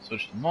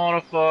 Switch to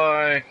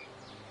modify.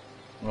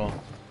 Well,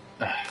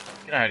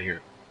 get out of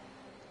here.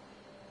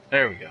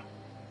 There we go.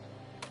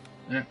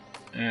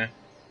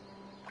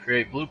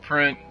 Create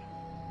blueprint.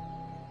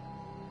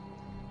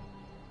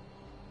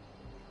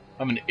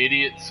 I'm an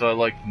idiot, so I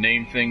like to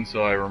name things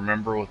so I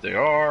remember what they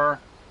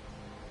are.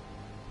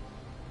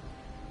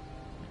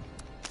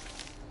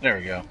 There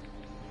we go.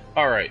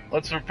 Alright,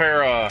 let's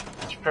repair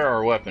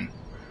our weapon.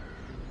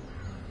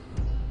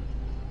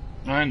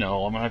 I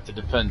know, I'm gonna have to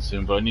defend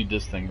soon, but I need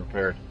this thing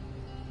repaired.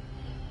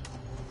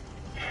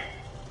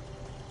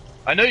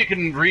 I know you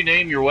can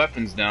rename your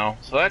weapons now,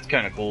 so that's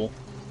kinda cool.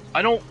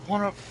 I don't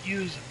wanna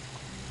use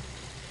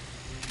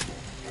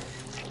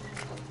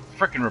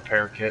frickin'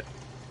 repair kit.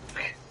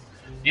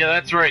 Yeah,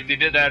 that's right, they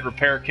did add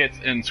repair kits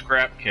and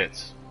scrap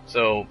kits.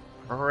 So,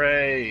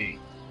 hooray!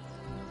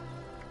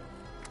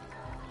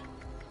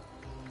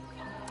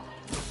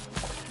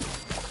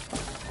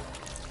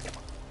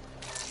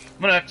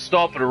 I'm gonna have to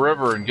stop at a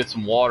river and get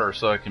some water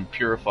so I can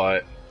purify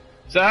it.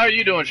 So how are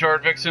you doing,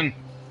 Shard Vixen?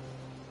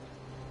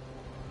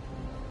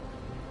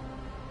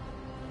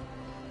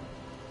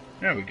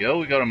 There we go,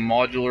 we got a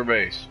modular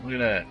base. Look at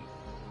that.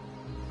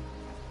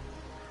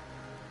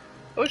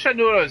 I wish I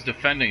knew what I was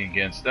defending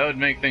against. That would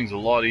make things a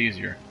lot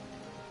easier.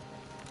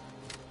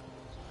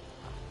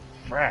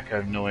 Frack, I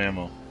have no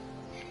ammo.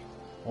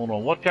 Hold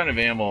on, what kind of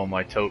ammo am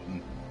I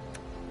toting?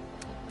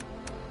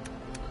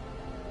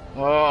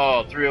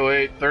 Oh,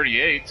 308,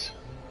 38s.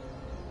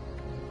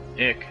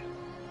 Ick.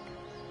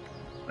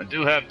 I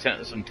do have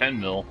some 10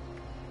 mil.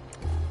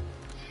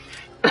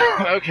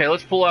 Okay,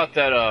 let's pull out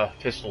that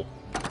pistol.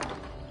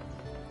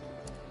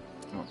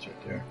 Oh, it's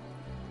right there.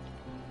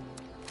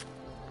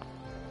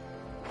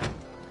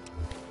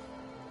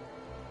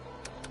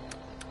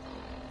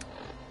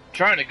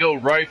 Trying to go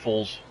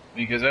rifles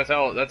because that's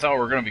how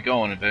we're gonna be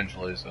going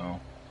eventually. So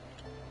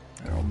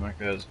I'll mark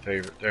that as a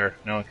favorite. There,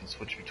 now I can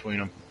switch between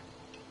them.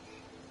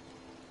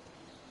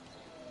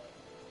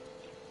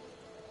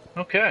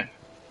 Okay, I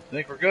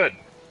think we're good.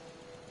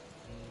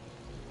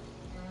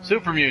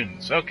 Super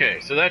mutants. Okay,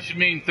 so that should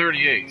mean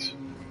 38s.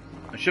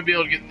 I should be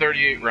able to get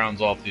 38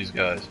 rounds off these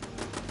guys.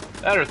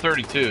 That are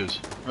 32s.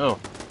 Oh.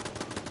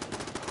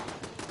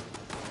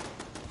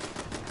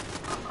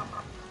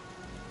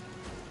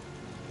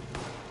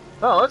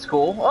 Oh, that's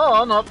cool.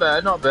 Oh, not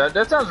bad, not bad.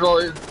 That sounds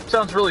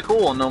really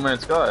cool on No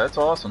Man's Sky. That's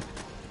awesome.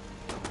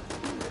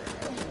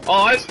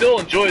 Oh, I still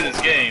enjoy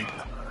this game.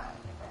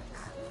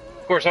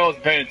 Of course, I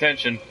wasn't paying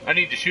attention. I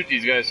need to shoot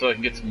these guys so I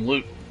can get some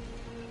loot.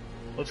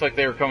 Looks like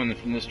they were coming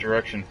from this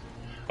direction.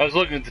 I was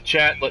looking at the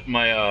chat, letting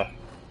my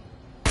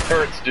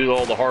turrets do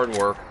all the hard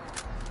work.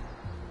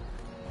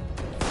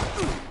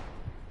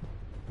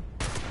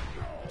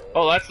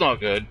 Oh, that's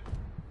not good.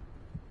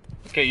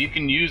 Okay, you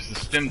can use the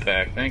stim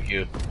pack. Thank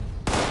you.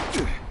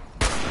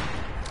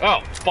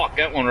 Oh, fuck,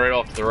 that one right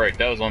off to the right.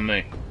 That was on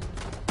me.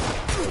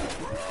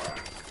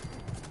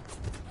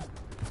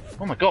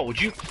 Oh my god,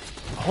 would you...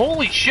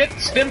 Holy shit, the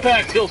stim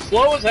packs go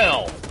slow as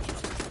hell!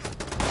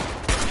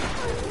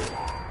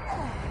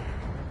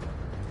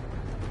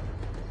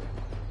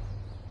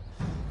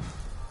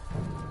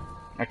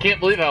 I can't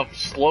believe how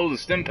slow the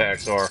stim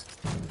packs are.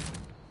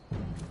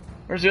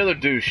 Where's the other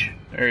douche?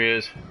 There he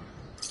is.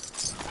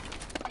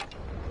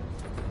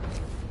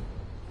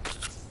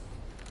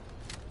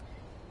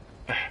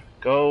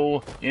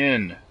 Go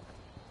in.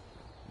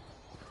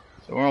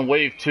 So we're on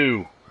wave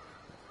 2.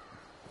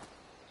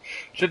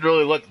 Should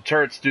really let the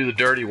turrets do the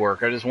dirty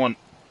work. I want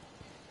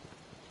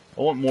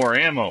more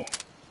ammo.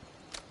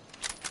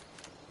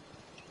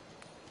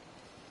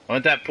 I'm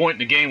at that point in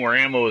the game where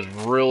ammo is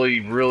really,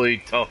 really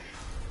tough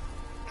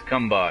to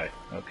come by.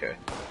 Okay.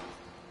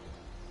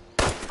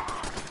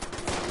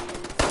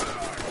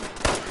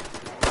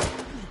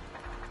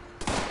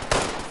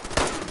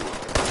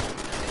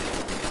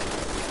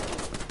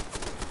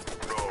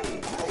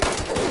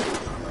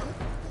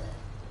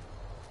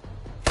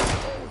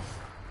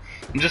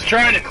 I'm just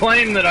trying to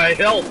claim that I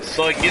helped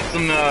so I can get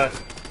some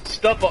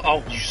stuff.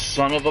 Oh, you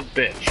son of a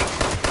bitch.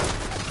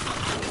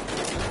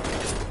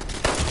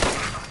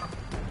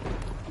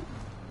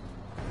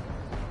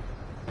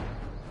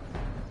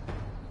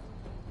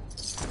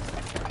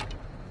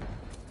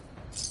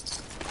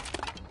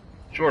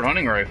 Short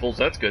hunting rifles,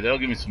 that's good. That'll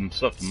give me some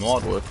stuff to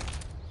mod with.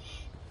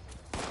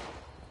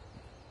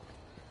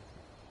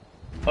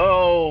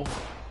 Oh,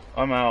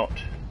 I'm out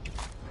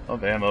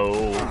of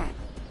ammo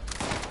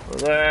for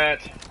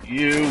that.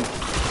 You.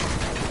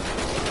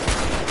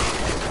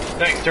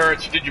 Thanks,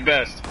 turrets. You did your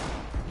best.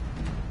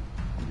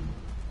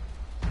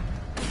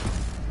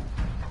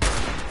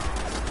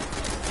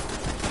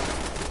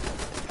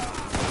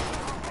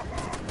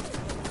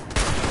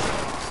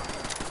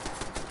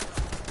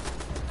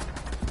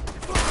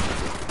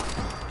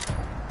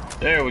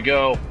 There we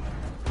go.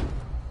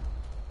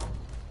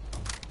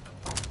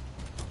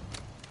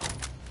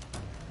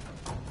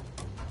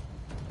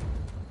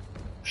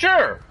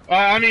 Sure.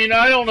 I mean,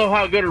 I don't know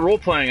how good at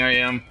role-playing I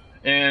am,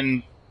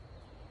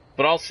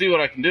 but I'll see what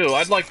I can do.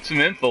 I'd like some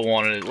info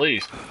on it, at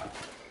least.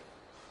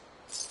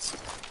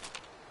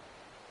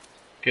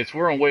 Okay, so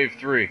we're on wave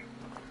 3.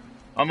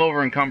 I'm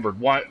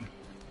over-encumbered. What?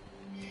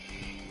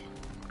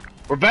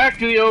 We're back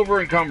to the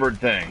over-encumbered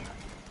thing.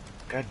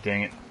 God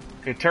dang it.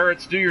 Okay,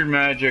 turrets, do your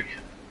magic.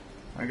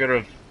 I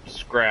gotta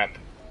scrap.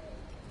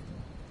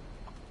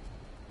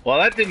 Well,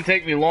 that didn't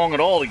take me long at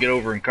all to get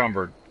over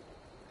encumbered.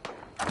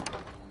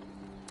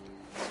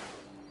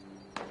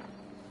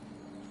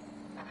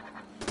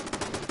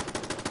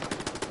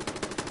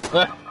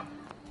 I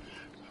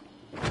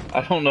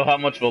don't know how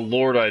much of a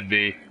lord I'd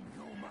be.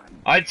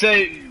 I'd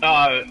say,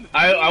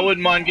 I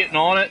wouldn't mind getting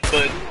on it,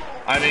 but,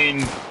 I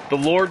mean, the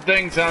lord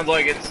thing sounds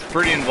like it's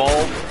pretty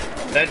involved.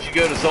 That should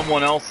go to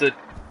someone else that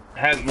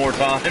has more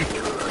time.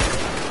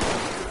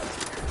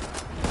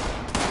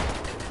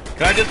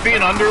 Can I just be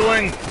an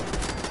underling?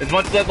 As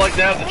much as I'd like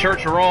to have the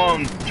Church of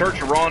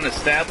Ron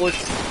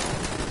established.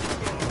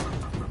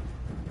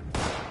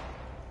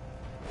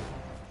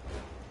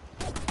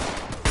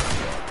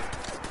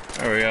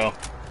 There we go.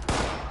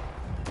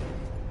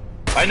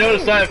 I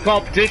noticed I have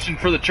competition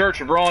for the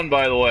Church of Ron,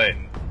 by the way.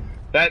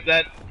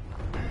 I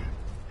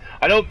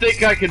don't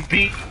think I can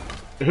beat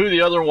who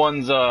the other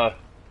one's,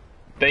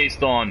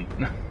 based on.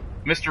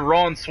 Mr.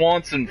 Ron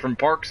Swanson from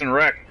Parks and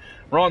Rec.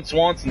 Ron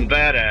Swanson's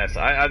badass.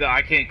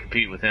 I can't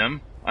compete with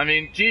him. I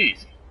mean,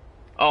 jeez.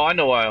 Oh, I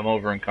know why I'm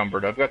over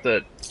encumbered. I've got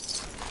the...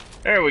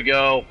 There we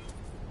go.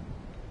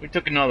 We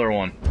took another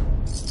one.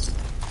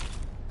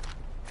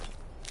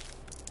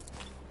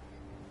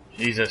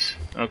 Jesus.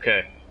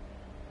 Okay.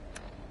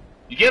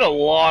 You get a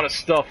lot of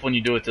stuff when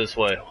you do it this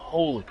way.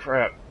 Holy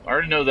crap. I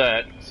already know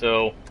that,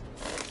 so...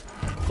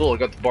 Cool, I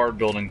got the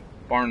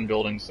barn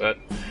building set.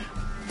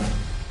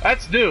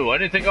 That's new. I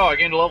didn't think... Oh, I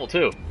gained a level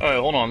 2. Alright,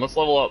 hold on. Let's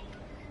level up.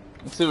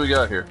 Let's see what we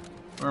got here.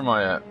 Where am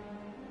I at?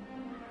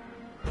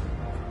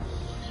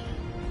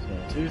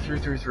 2, 3,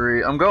 3,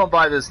 3. I'm going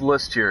by this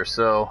list here,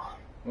 so...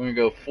 We're gonna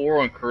go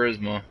 4 on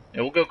Charisma.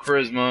 Yeah, we'll go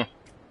Charisma.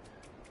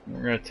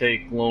 We're gonna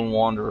take Lone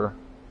Wanderer.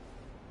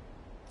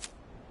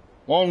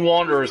 Lone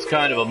Wanderer is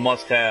kind of a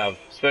must-have,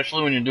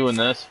 especially when you're doing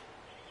this.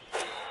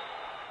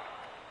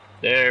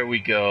 There we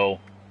go.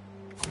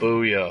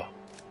 Booyah.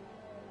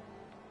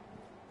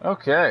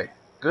 Okay,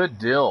 good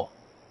deal.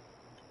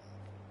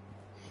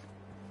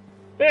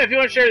 Yeah, if you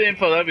want to share the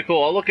info, that'd be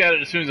cool. I'll look at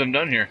it as soon as I'm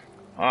done here.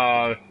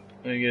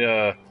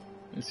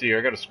 Let's see here.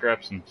 I gotta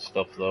scrap some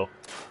stuff, though.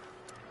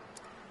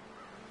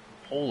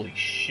 Holy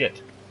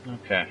shit.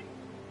 Okay.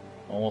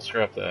 Well, we'll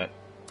scrap that.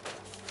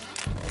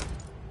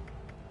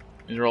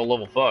 These are all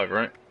level 5,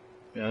 right?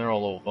 Yeah, they're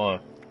all level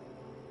 5.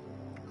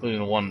 Including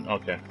the one...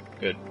 Okay,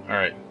 good.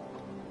 Alright.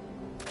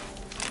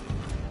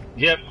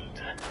 Yep.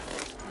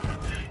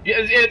 Yeah,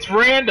 it's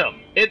random.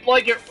 It's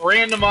like it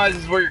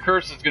randomizes where your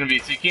cursor is going to be,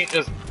 so you can't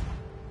just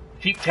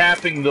keep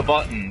tapping the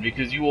button,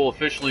 because you will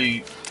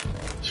officially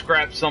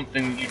scrap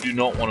something you do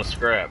not want to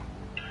scrap.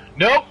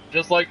 Nope!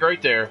 Just like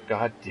right there.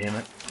 God damn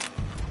it.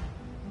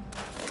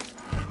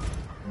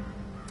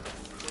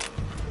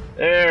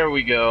 There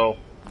we go.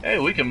 Hey,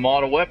 we can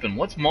mod a weapon.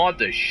 Let's mod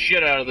the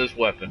shit out of this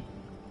weapon.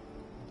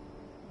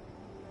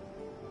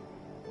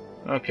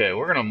 Okay,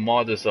 we're gonna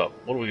mod this up.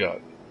 What do we got?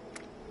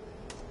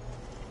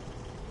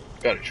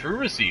 Got a true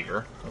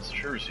receiver. That's a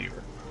true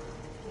receiver.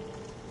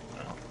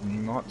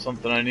 No, not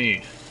something I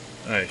need.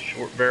 Alright,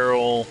 short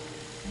barrel.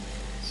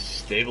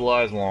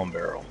 Stabilized long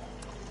barrel.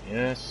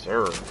 Yes,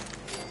 sir.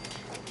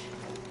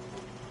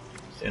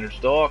 Standard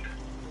stock.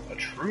 A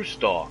true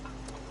stock.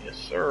 Yes,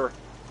 sir.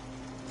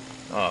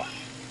 Ah,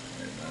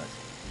 very nice.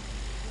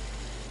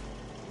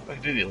 If I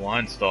could do the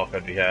line stock,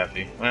 I'd be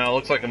happy. Well, it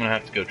looks like I'm gonna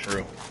have to go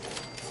true.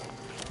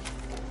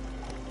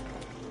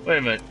 Wait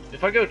a minute.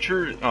 If I go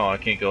true, oh, I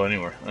can't go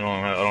anywhere. I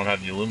don't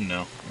have the aluminum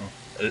now.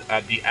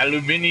 Oh. The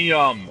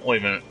aluminium.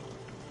 Wait a minute.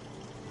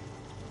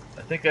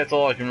 I think that's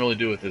all I can really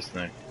do with this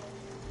thing.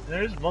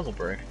 There's muzzle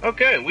brake.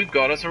 Okay, we've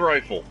got us a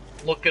rifle.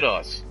 Look at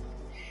us.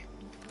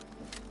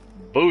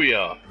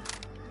 Booyah.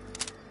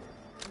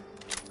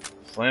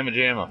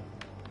 Slamma-jamma.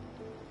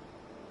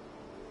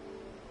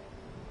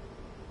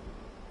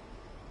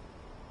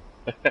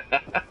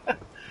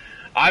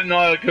 I'm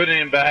not a good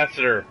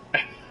ambassador.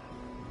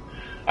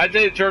 I'd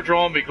say the Church of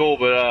Ron would be cool,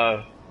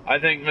 but I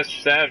think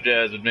Mr.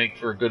 Savjazz would make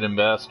for a good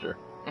ambassador.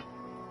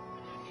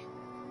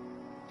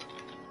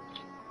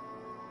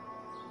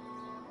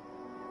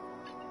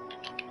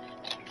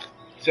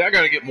 See, I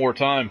gotta get more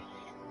time.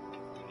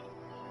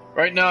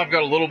 Right now I've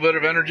got a little bit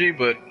of energy,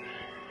 but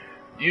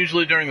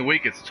usually during the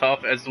week it's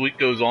tough. As the week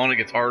goes on, it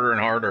gets harder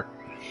and harder.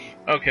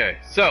 Okay,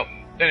 so,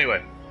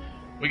 anyway.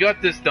 We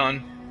got this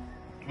done.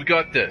 We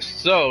got this.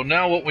 So,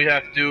 now what we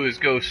have to do is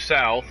go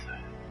south.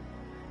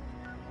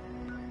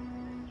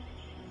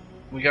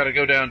 We gotta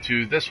go down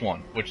to this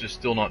one, which is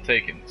still not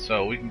taken.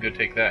 So, we can go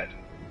take that.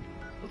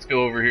 Let's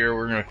go over here.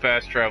 We're gonna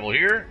fast travel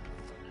here.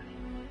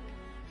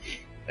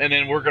 And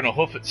then we're gonna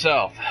hoof it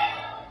south.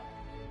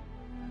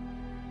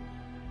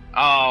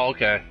 Oh,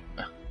 okay.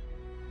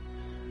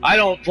 I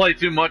don't play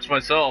too much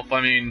myself. I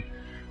mean,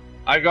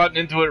 I've gotten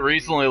into it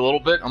recently a little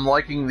bit. I'm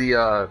liking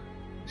the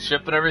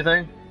ship and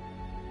everything.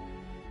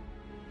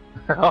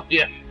 Oh,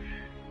 yeah.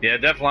 Yeah,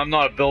 definitely. I'm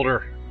not a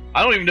builder.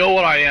 I don't even know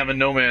what I am in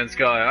No Man's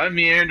Sky. I'm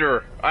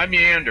meander. I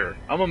meander.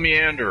 I'm a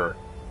meanderer.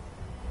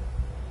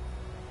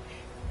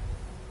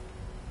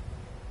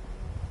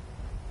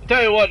 I'll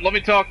tell you what, let me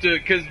talk to,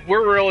 because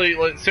we're really,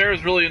 like,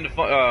 Sarah's really into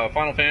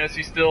Final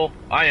Fantasy still.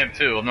 I am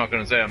too. I'm not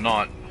going to say I'm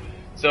not.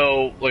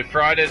 So, like,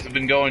 Fridays have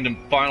been going to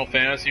Final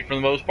Fantasy for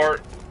the most part.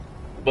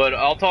 But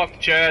I'll talk to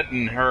Chad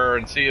and her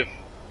and see if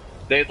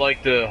they'd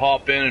like to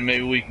hop in and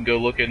maybe we can go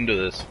look into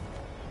this.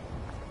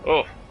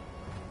 Oh,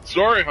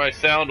 sorry if I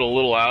sound a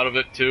little out of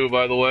it too,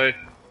 by the way.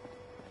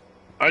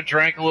 I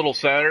drank a little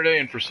Saturday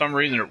and for some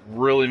reason it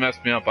really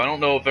messed me up. I don't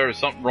know if there was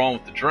something wrong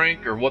with the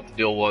drink or what the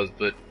deal was,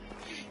 but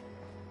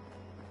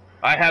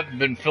I haven't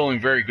been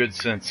feeling very good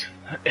since.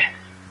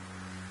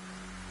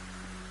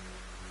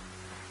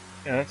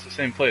 Yeah, that's the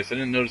same place. I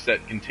didn't notice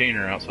that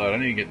container outside. I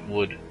need to get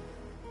wood.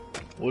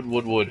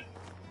 Wood.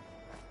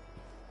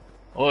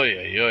 Oy,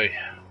 oy, oy.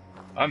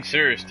 I'm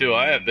serious, too.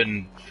 I have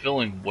been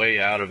feeling way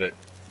out of it.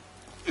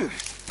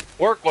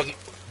 Work wasn't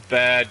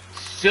bad.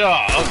 So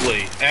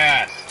ugly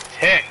ass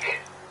tick.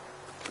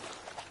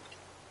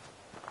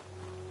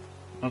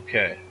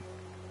 Okay.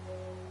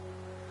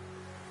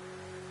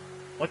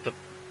 What the...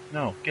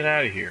 No, get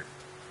out of here.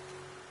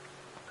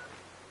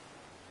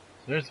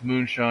 So there's the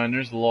moonshine,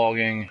 there's the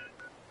logging.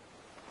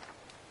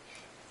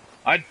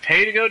 I'd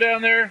pay to go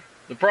down there.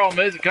 The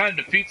problem is it kind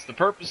of defeats the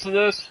purpose of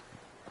this.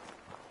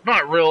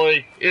 Not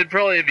really. It'd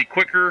probably be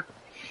quicker.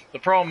 The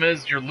problem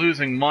is you're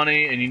losing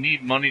money and you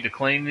need money to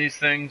claim these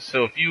things.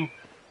 So if you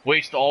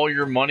waste all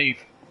your money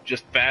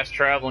just fast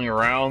traveling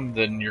around,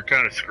 then you're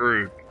kind of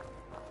screwed.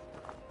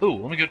 Ooh,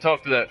 let me go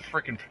talk to that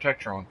frickin'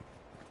 Protectron.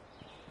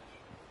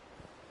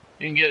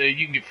 You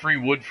can get free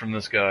wood from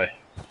this guy.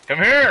 Come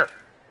here!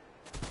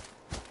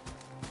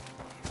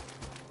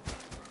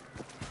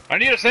 I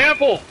need a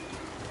sample!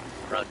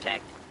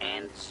 Protect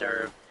and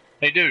serve.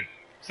 Hey dude,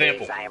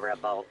 sample.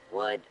 Desirable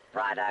wood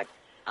product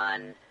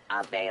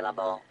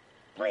unavailable.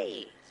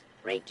 Please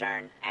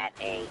return at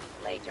a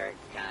later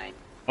time.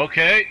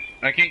 Okay,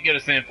 I can't get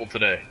a sample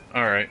today.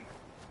 Alright.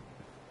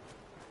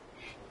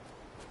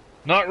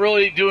 Not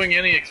really doing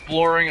any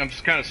exploring, I'm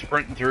just kind of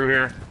sprinting through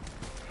here.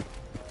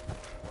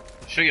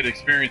 Should get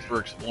experience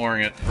for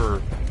exploring it,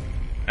 for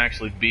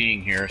actually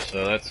being here,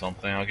 so that's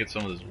something. I'll get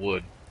some of this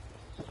wood.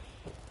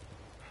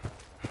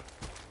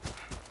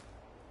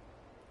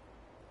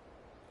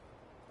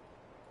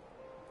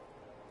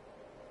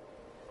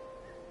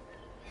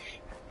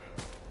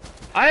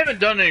 I haven't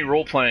done any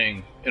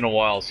role-playing in a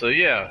while, so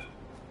yeah.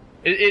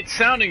 It's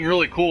sounding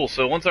really cool,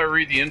 so once I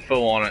read the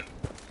info on it,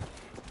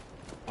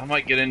 I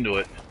might get into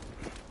it.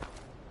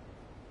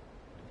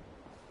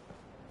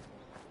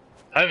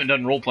 I haven't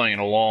done role-playing in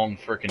a long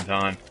frickin'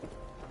 time.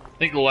 I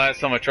think the last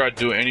time I tried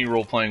to do any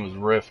role-playing was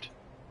Rift.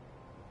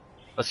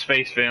 A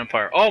space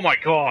vampire. Oh my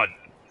god!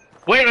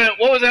 Wait a minute,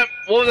 what was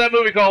that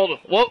movie called?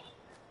 What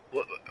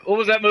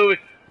was that movie?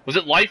 Was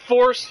it Life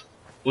Force?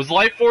 Was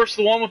Life Force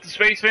the one with the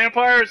space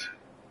vampires?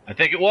 I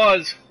think it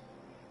was.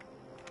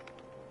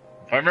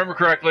 If I remember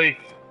correctly,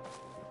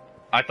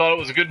 I thought it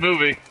was a good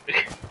movie.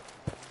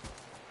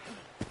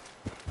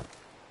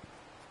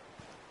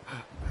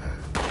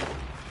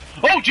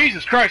 Oh,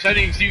 Jesus Christ, I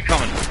didn't even see you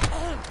coming.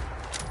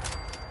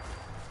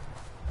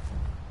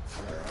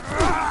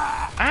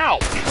 Ow,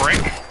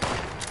 prick.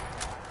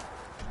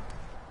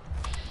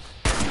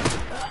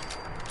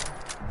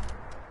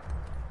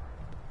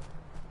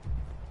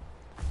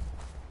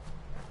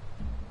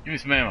 Give me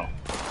some ammo.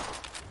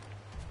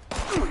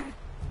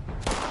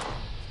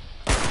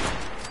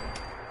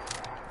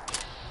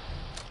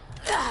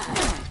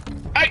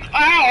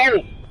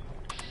 Ow!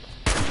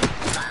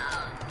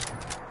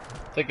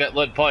 Take that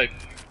lead pipe.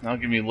 That'll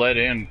give me lead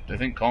and, I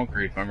think,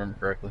 concrete, if I remember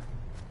correctly.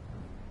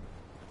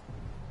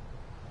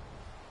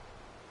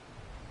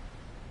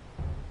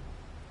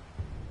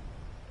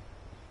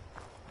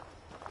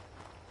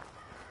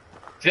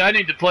 See, I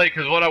need to play,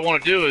 because what I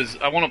want to do is,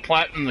 I want to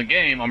platinum the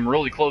game. I'm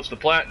really close to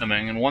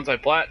platinuming, and once I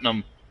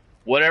platinum,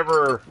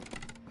 whatever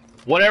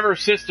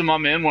system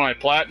I'm in when I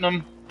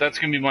platinum, that's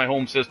going to be my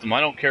home system.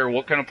 I don't care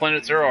what kind of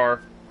planets there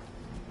are,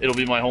 it'll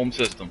be my home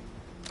system.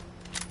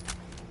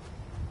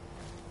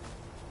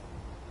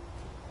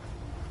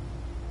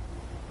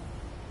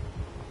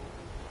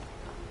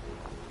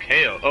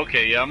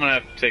 Okay, yeah, I'm gonna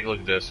have to take a look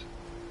at this.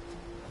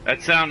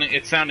 It's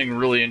sounding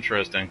really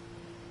interesting.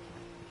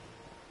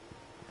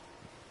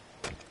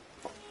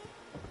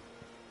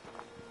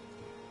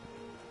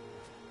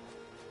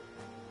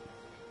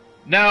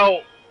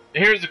 Now,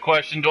 here's the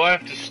question, do I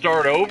have to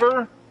start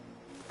over?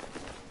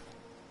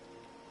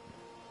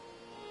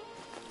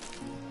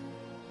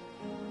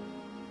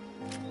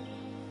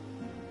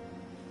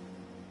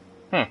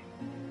 Huh.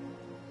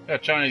 Got a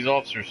Chinese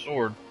officer's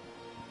sword.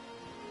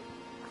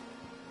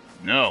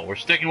 No, we're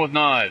sticking with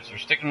knives. We're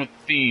sticking with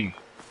the theme.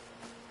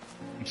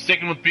 I'm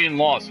sticking with being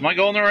lost. Am I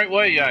going the right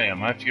way? Yeah, I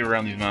am. I have to get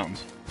around these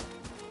mountains.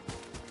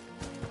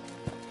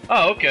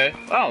 Oh, okay.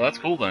 Oh, that's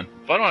cool then.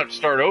 If I don't have to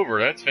start over,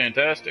 that's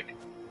fantastic.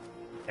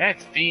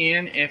 That's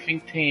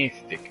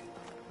fan-effing-tastic. Hey,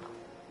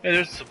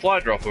 there's a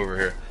supply drop over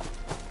here.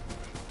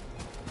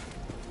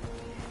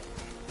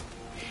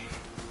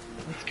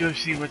 Let's go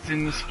see what's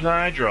in the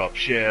supply drop,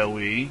 shall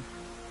we?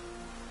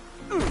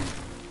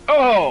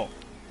 Oh!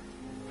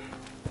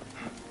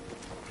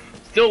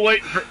 Still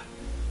waiting for...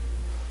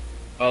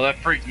 Oh, that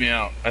freaked me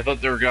out. I thought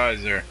there were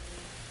guys there.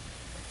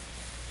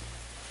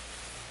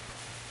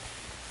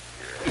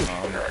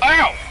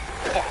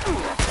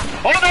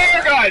 Oh,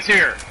 there are guys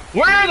here!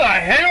 Where the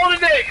hell did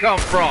they come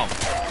from?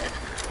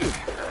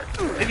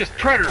 They just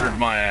predatored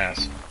my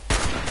ass.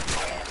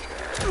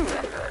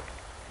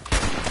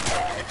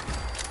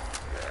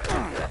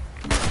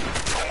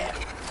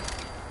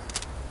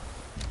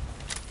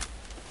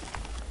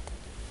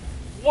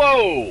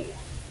 Whoa!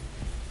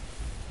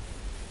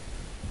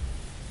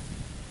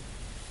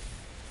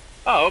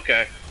 Oh,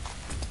 okay.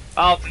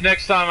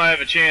 Next time I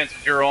have a chance,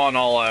 if you're on,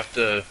 I'll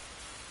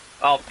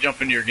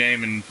jump into your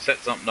game and set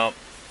something up.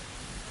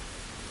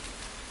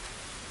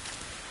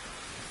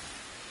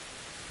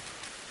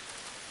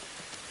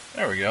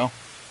 There we go.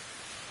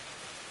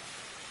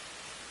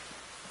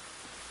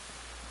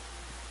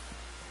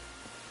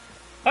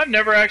 I've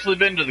never actually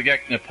been to the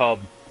Gekna pub.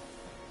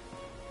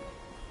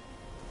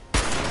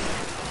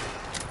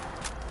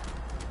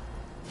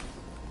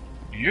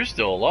 You're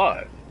still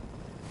alive.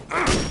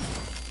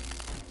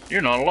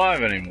 You're not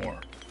alive anymore.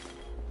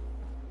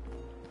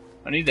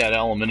 I need that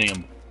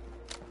aluminium.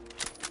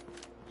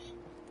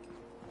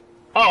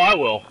 Oh, I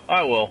will.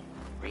 I will.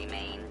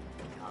 Remain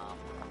calm.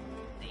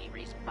 The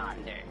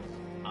responders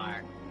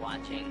are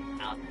watching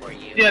out for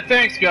you. Yeah,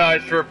 thanks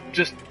guys for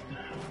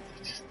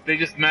they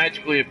just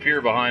magically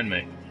appear behind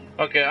me.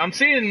 Okay, I'm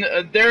seeing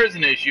there's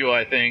an issue,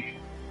 I think.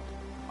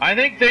 I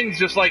think things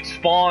just like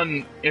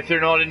spawn if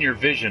they're not in your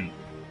vision.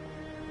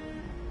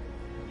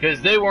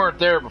 Because they weren't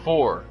there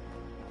before.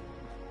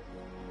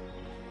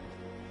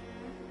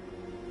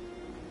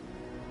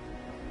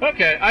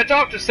 Okay, I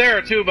talked to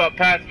Sarah too about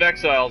Path of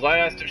Exiles. I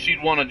asked if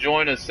she'd want to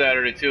join us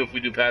Saturday too if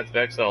we do Path of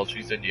Exiles.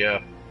 She said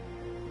yeah.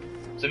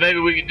 So maybe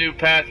we could do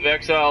Path of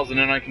Exiles and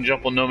then I can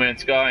jump on No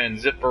Man's Sky and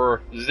zip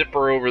her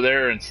over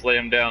there and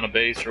slam down a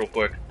base real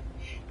quick.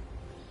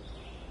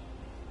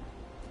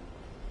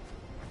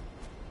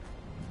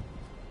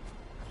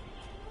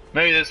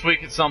 Maybe this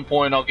week at some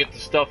point I'll get the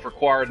stuff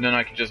required and then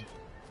I can just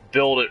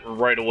build it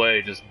right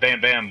away. Just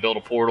bam bam, build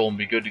a portal and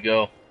be good to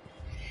go.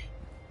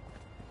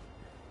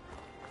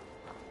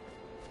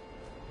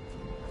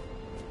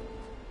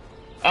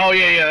 Oh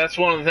yeah, that's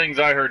one of the things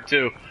I heard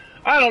too.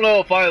 I don't know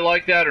if I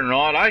like that or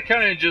not. I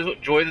kind of just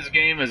enjoy this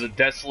game as a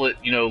desolate,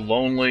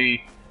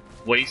 lonely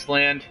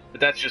wasteland,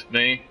 but that's just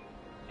me.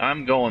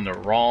 I'm going the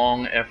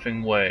wrong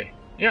effing way.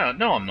 Yeah,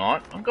 no I'm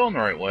not. I'm going the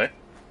right way.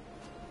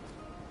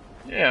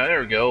 Yeah,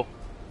 there we go.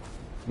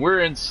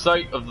 We're in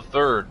sight of the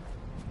third.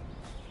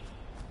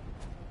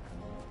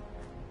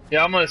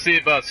 Yeah, I'm gonna see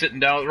about sitting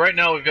down. Right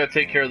now we've got to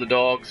take care of the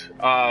dogs.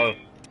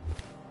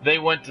 They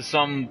went to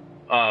some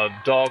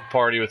dog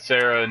party with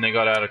Sarah and they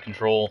got out of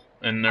control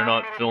and they're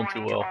not feeling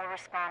too well. All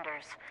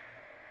responders.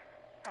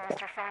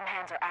 Mr.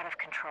 Farmhands are out of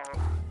control.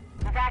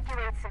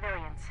 Evacuate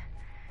civilians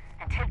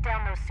and take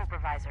down those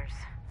supervisors.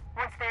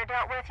 Once they're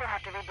dealt with, you'll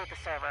have to reboot the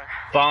server.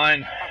 Fine.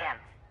 Again.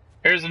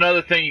 Here's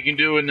another thing you can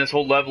do in this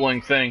whole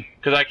leveling thing,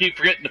 because I keep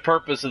forgetting the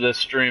purpose of this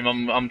stream.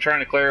 I'm trying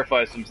to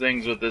clarify some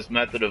things with this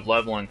method of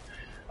leveling.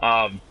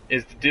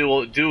 Is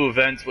to do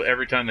events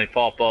every time they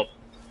pop up.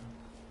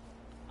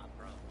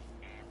 Approach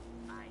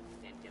and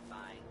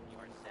identify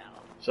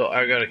yourself. So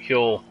I gotta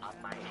kill.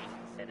 Abiding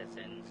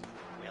citizens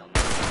will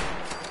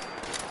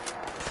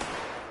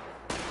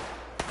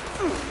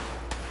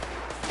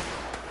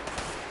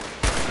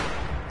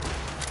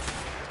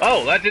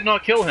Oh, that did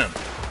not kill him.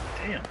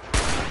 Damn.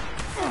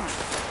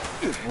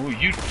 Oh,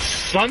 you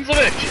sons of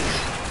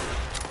bitches!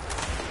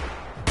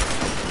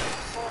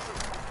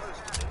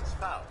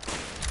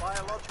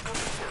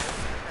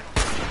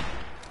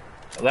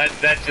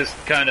 That just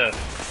kind of.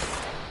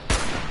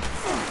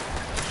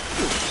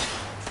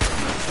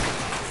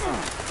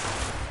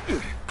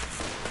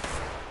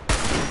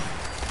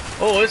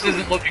 Oh, this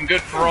isn't looking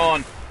good for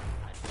Ron.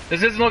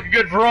 This isn't looking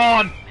good for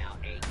Ron.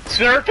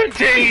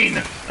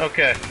 Serpentine.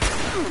 Okay.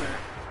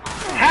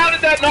 How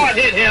did that not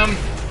hit him?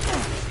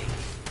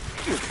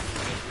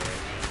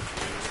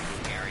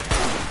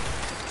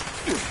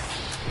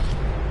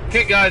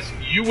 Okay, guys,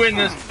 you win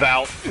this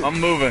bout. I'm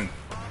moving.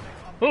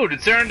 Oh, did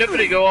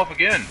Serendipity go off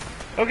again?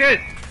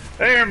 Okay,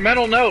 there,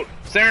 mental note.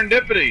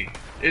 Serendipity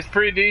is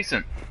pretty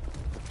decent.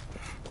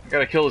 I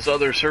gotta kill this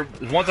other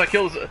once I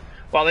kill this.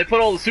 Wow, they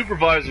put all the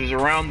supervisors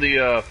around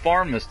the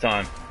farm this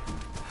time.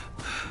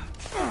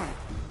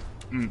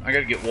 I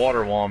gotta get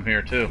water while I'm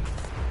here too.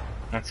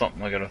 That's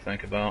something I gotta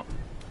think about.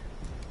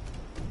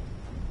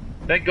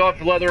 Thank God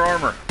for leather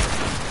armor.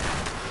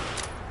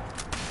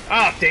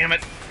 Ah, damn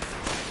it.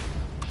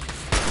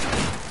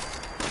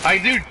 I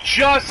do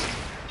just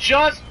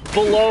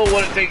below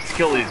what it takes to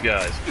kill these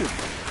guys.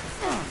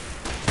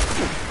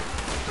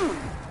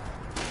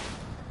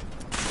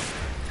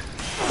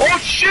 Oh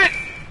shit!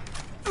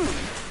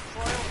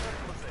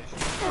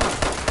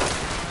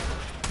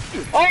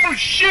 Oh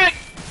shit!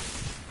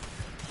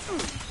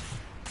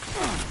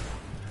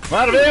 I'm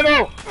out of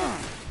ammo!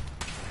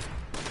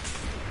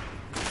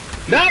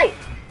 No!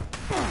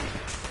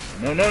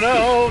 No, no,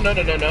 no, no,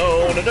 no, no,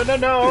 no, no, no, no,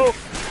 no!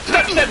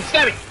 Stab me, stab me,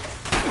 stab me!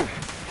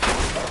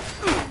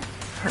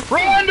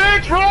 Run,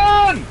 Dix,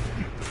 run!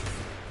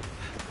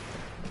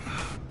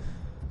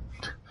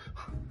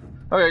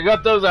 Okay,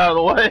 got those out of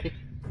the way.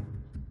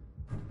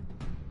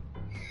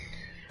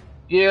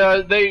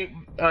 Yeah,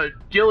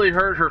 Gilly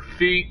hurt her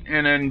feet,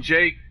 and then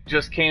Jake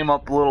just came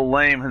up a little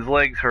lame. His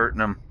leg's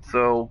hurting him.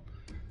 So,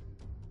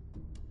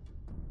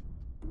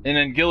 and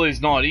then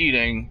Gilly's not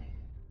eating.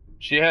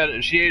 She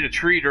ate a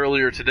treat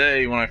earlier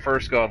today when I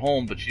first got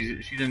home, but she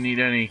didn't eat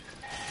any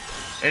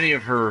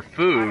of her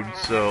food.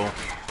 So.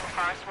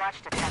 Forest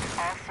Watch detects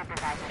all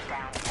supervisors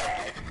down.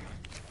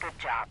 Good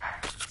job.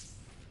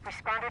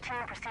 Responder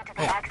team, proceed to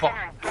the ag center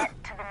and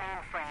get to the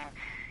mainframe.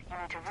 You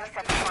need to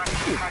reset the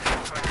quantum parking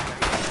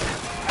parameters.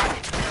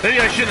 Maybe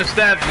I shouldn't have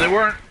stabbed them. They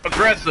weren't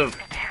aggressive.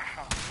 Be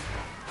careful.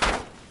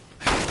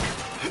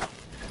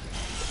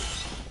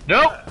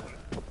 Nope.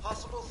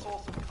 Possible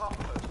source of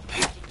compost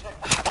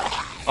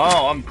detected.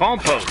 Oh, I'm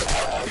compost.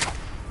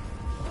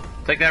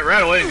 Take that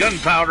right away.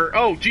 Gunpowder.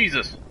 Oh,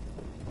 Jesus.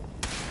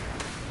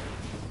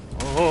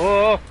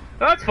 Oh,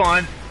 that's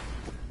fine.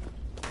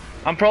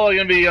 I'm probably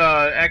going to be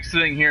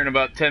exiting here in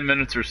about 10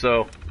 minutes or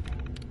so.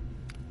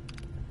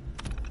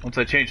 Once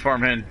I change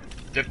farmhand.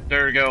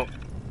 There we go.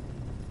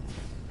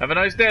 Have a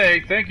nice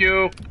day. Thank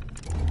you.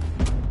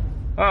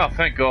 Oh,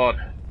 thank God.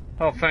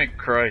 Oh, thank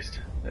Christ.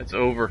 It's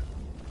over.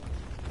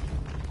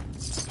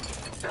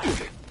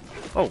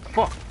 Oh,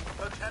 fuck.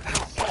 Potential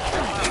source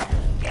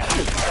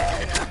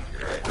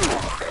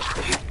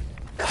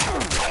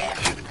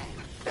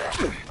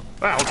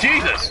of Wow,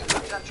 Jesus.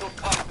 potential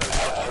compost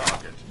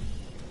target.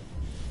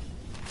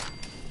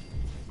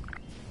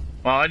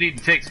 Well, I need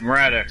to take some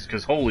Radex,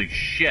 because holy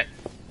shit.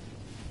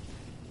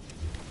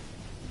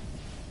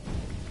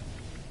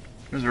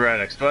 There's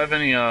Radex. Do I have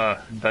any,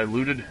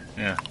 diluted?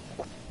 Yeah.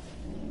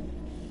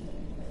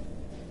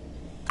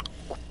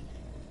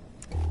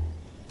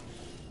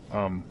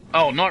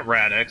 Oh, not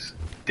Radex.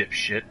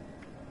 Dipshit.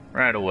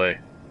 Right away.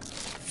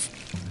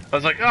 I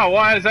was like, oh,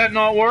 why is that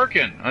not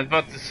working? I was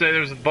about to say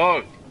there's a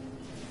bug.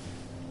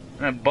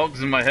 I have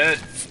bugs in my head.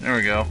 There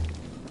we go.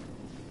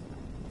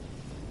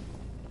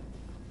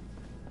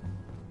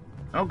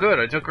 Oh, good.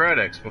 I took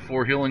Radex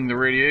before healing the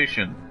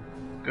radiation.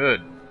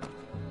 Good.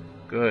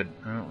 Good.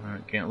 Oh, I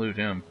can't loot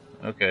him.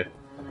 Okay.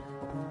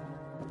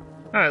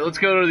 Alright, let's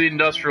go to the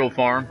industrial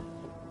farm.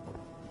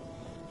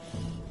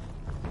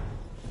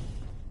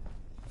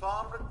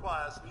 Farm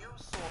requires new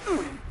source of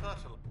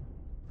fertilizer.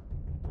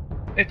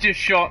 It just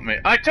shot me.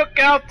 I took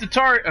out the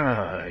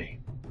target.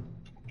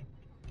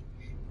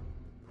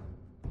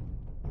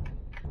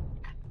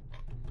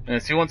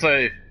 And see, once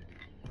I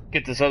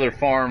get this other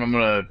farm,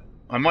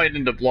 I might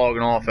end up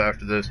logging off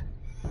after this.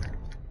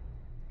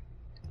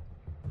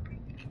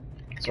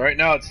 So right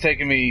now it's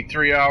taking me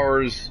 3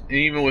 hours, and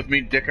even with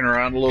me dicking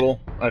around a little,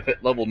 I've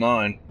hit level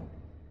 9.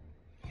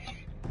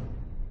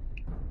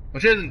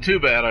 Which isn't too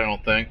bad, I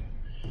don't think.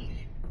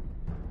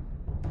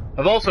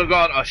 I've also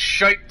got a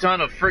shite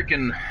ton of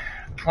freaking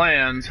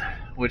plans,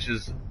 which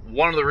is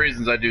one of the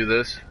reasons I do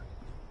this.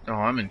 Oh,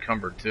 I'm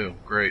encumbered too.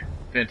 Great.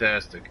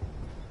 Fantastic.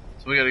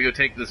 So we gotta go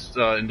take this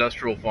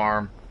industrial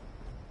farm.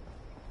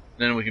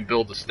 Then we can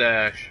build the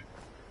stash.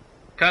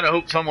 Kinda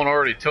hope someone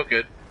already took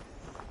it.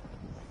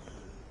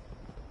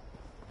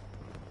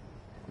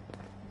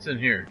 What's in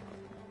here?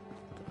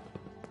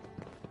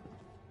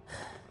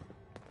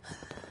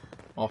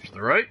 Off to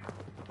the right.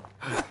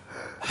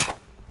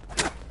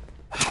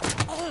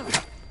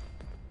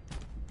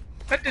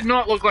 That did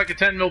not look like a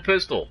 10 mil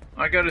pistol,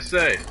 I gotta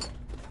say.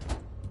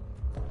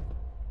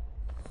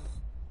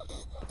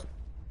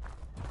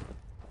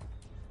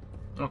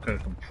 Not gonna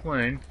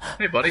complain.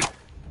 Hey, buddy.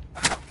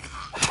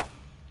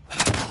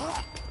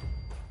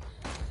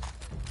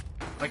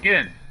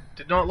 Again,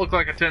 did not look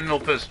like a 10 mil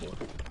pistol.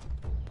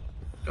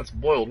 Got some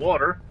boiled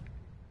water.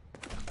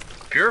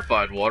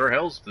 Purified water,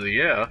 hell's to the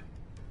yeah.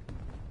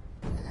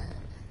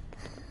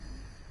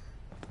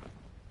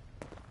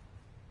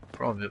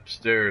 Probably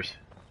upstairs.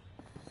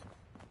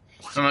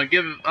 I'll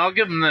give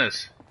him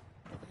this.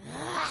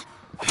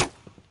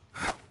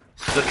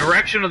 The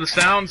direction of the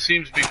sound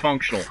seems to be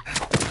functional.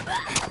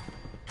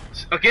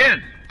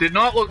 Again, did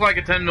not look like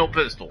a 10 mil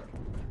pistol.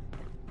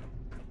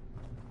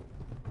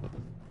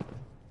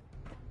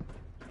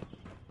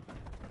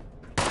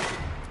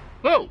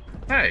 Whoa!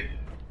 Hey!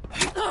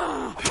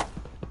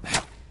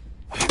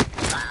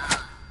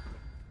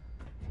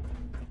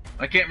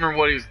 I can't remember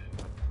what he's...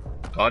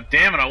 God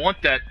damn it, I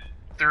want that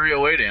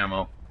 308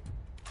 ammo.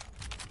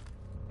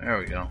 There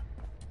we go.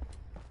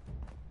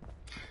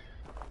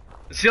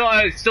 See,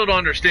 I still don't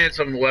understand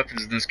some of the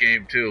weapons in this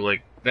game, too.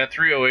 Like, that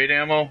 308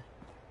 ammo.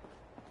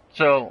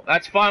 So,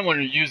 that's fine when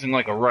you're using,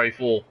 like, a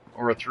rifle,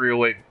 or a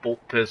 308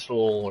 bolt pistol,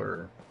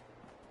 or...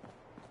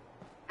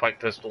 pipe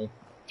pistol.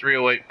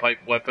 308 pipe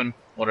weapon,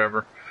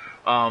 whatever.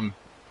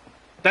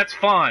 That's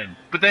fine.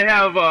 But they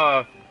have,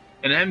 an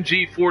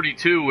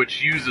MG42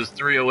 which uses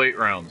 308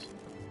 rounds.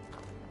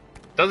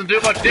 Doesn't do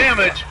much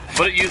damage,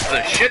 but it uses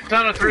a shit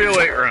ton of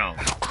 308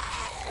 rounds.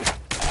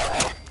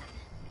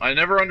 I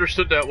never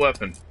understood that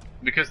weapon,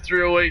 because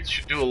 308s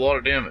should do a lot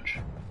of damage.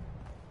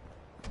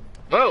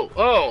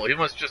 Oh, he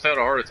must have just had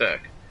a heart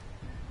attack.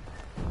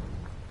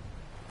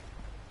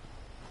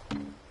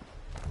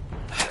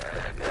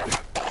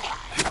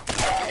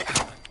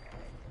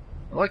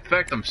 I like the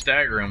fact I'm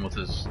staggering with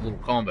this little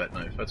combat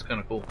knife. That's kind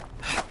of cool.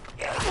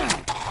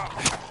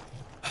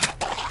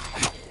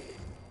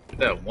 Get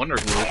that wonder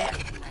glue.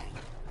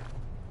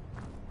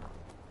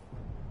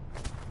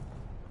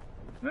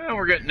 Yeah,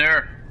 we're getting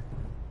there.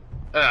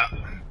 Ah,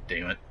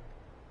 damn it.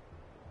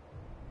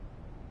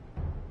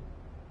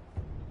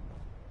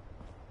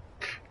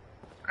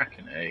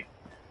 Frackin' A.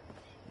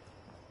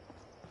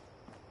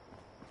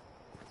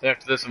 So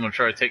after this, I'm gonna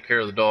try to take care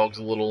of the dogs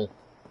a little.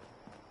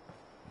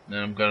 And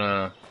then I'm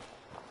gonna.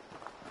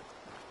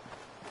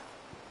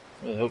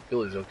 Well, I hope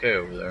Billy's okay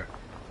over there.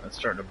 That's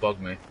starting to bug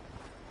me.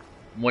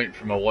 I'm waiting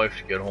for my wife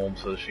to get home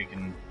so she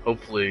can.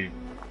 Hopefully,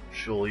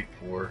 she'll eat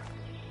for her.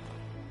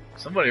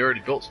 Somebody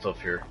already built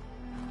stuff here.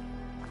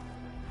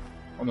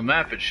 On the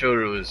map, it showed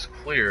it was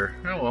clear.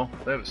 Oh well,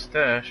 they have a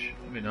stash.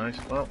 That'd be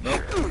nice. Well,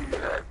 nope.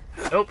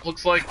 Nope,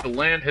 looks like the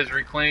land has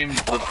reclaimed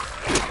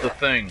the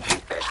thing.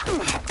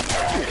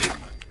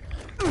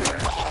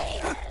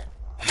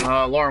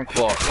 Alarm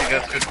clock. I think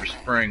that's good for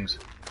springs.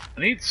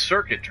 I need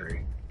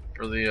circuitry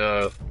for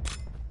the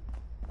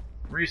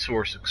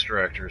resource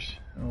extractors.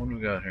 Oh, what do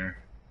we got here?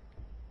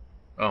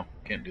 Oh,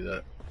 can't do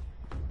that.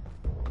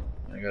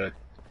 I gotta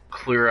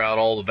clear out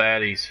all the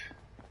baddies.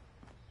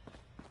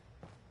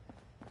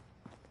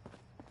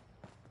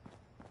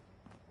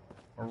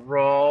 A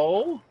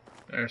roll.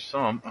 There's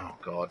some. Oh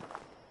god.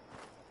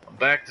 I'm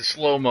back to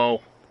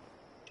slow-mo.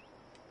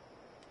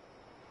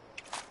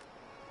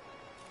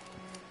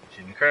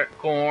 Jimmy crack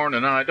corn,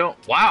 and I don't.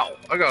 Wow!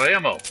 I got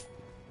ammo.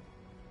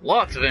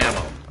 Lots of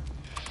ammo.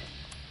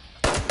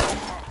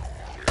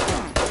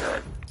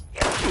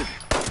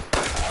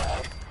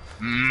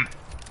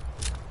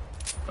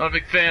 Not a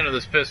big fan of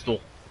this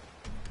pistol.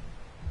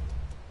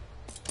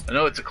 I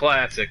know it's a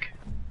classic.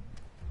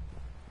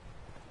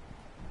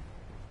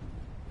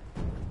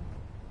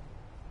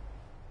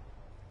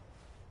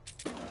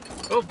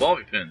 Oh,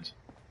 bobby pins.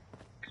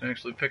 Can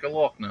actually pick a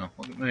lock now.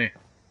 Look at me.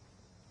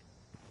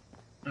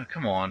 Oh,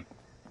 come on.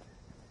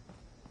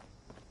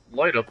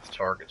 Light up the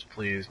targets,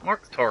 please.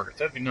 Mark the targets.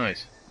 That'd be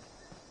nice.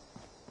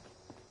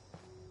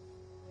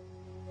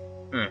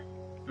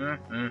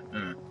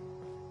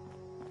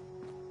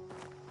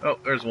 Oh,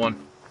 there's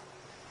one.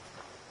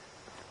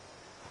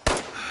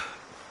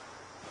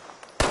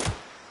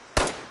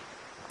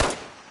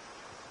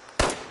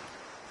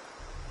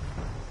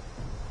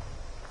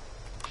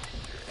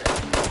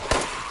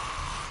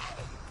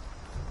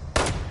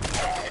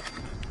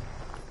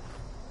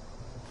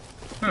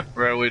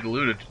 Right away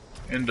diluted.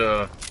 And,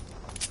 oh,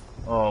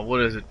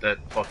 what is it that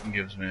fucking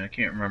gives me? I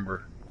can't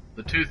remember.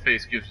 The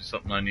toothpaste gives me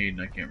something I need,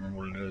 and I can't remember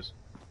what it is.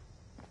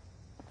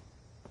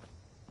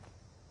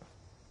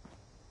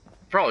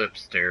 Probably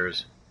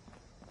upstairs.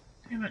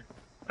 Damn it.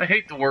 I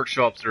hate the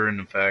workshops that are in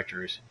the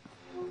factories.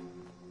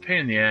 Pain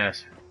in the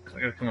ass. I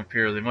gotta come up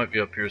here. They might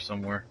be up here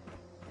somewhere.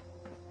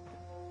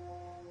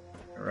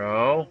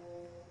 Hello?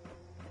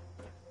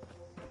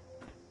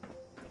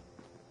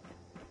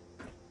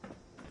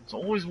 There's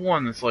always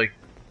one that's like,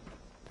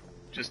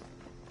 just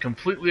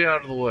completely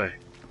out of the way.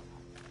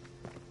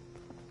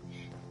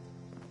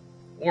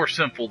 Or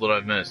simple that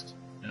I've missed.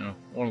 You know,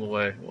 one of the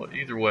way.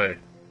 Either way.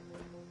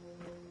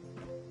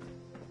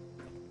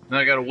 Then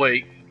I gotta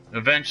wait.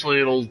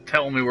 Eventually it'll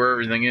tell me where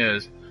everything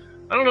is.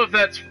 I don't know if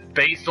that's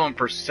based on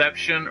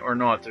perception or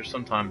not. There's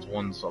sometimes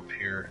ones up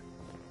here.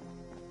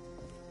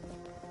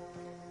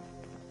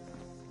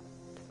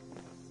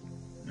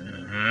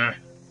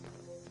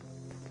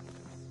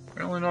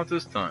 Apparently not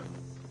this time.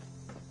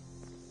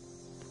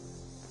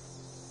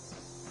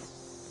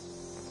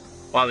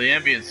 Wow, the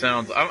ambient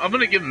sounds. I'm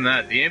gonna give them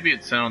that. The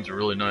ambient sounds are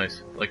really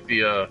nice. Like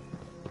the,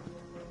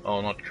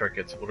 oh, not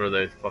crickets. What are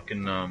they?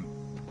 Fucking,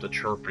 the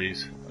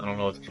chirpies. I don't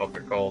know what the fuck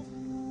they're called.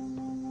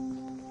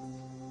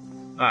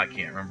 I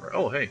can't remember.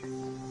 Oh, hey.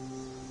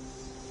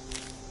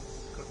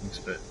 Cooking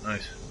spit.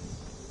 Nice.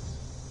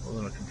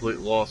 Wasn't a complete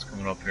loss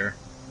coming up here.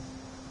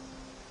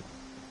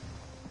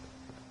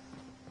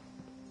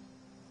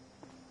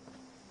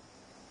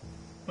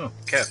 Oh,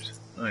 caps.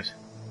 Nice.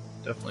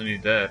 Definitely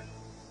need that.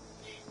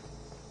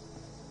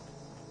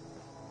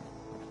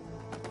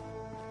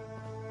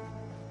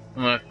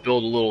 I'm gonna have to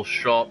build a little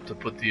shop to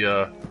put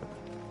the,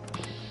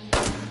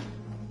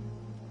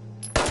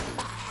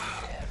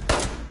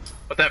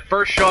 But that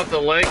first shot to the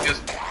leg,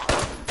 just,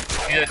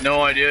 you had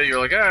no idea, you're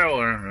like,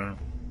 oh,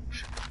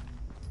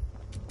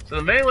 so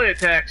the melee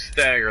attacks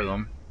stagger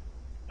them.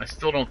 I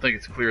still don't think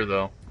it's clear,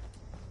 though.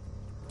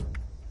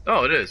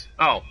 Oh, it is.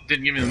 Oh,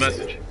 didn't give me the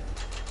message.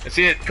 I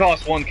see it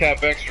cost 1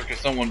 cap extra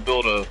because someone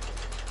built a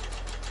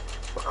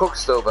cook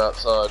stove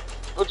outside,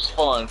 which is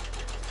fine.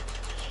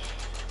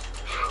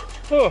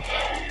 Oh.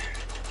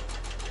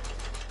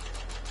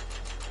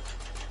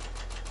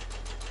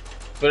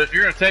 But if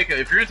you're gonna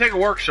take a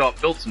workshop,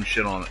 build some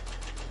shit on it.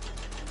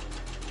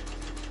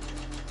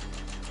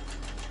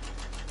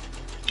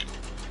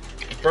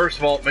 First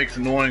of all, it makes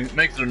it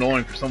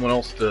annoying for someone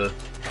else to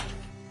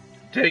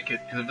take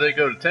it, because if they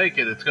go to take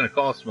it, it's gonna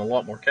cost them a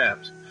lot more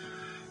caps.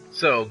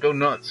 So go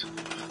nuts,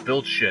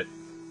 build shit.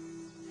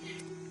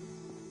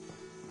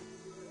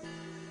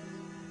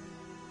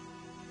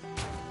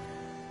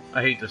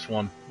 I hate this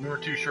one. I'm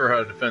not too sure how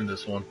to defend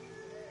this one.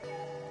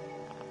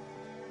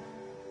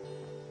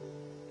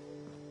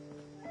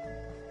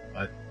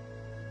 I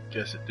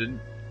guess it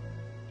didn't.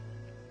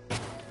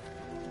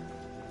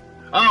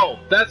 Oh,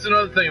 that's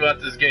another thing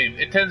about this game.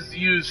 It tends to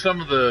use some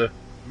of the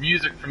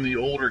music from the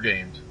older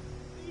games.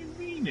 What do you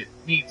mean it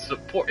needs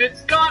support?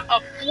 It's got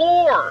a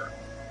floor!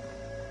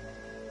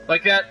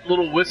 Like that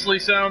little whistly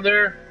sound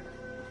there.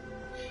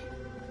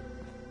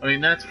 I mean,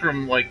 that's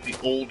from, like, the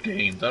old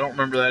games. I don't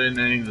remember that in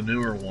any of the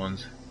newer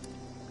ones.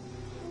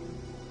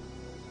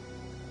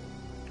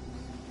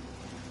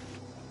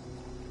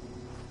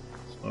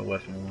 That's my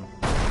weapon.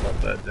 I'll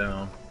pop that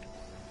down.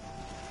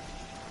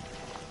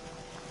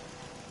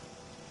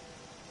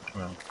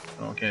 Well,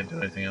 I can't do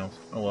anything else.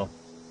 Oh well.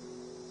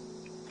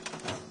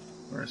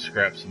 We're gonna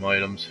scrap some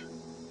items.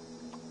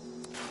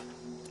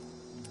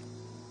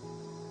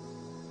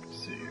 Let's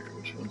see here,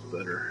 which one's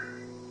better?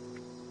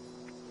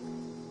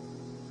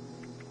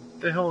 What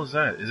the hell is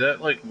that? Is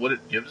that like what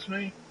it gives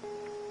me?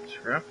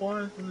 Scrap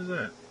wise? What is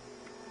that?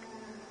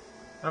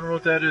 I don't know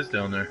what that is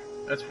down there.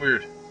 That's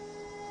weird.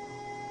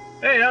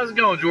 Hey, how's it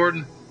going,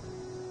 Jordan?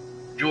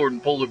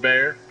 Jordan Polar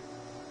Bear.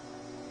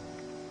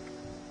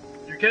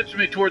 You're catching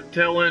me toward the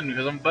tail end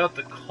because I'm about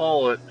to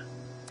call it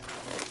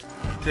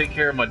to take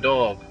care of my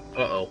dog.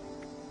 Uh-oh.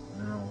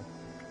 No.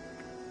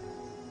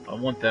 I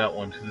want that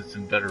one because it's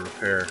in better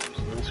repair.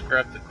 So we'll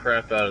scrap the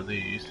crap out of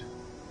these.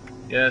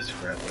 Yeah,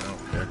 scrap it. I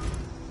don't care.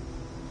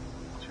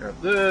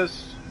 Scrap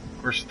this.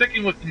 We're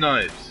sticking with the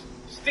knives.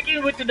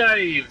 Sticking with the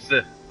knives!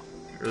 Get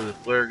rid of the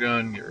flare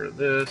gun. Get rid of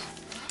this.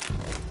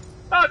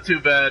 Not too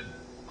bad.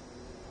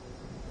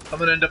 I'm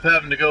gonna end up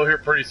having to go here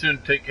pretty soon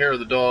to take care of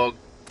the dog.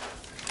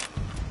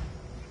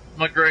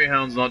 My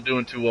greyhound's not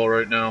doing too well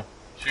right now.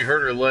 She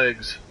hurt her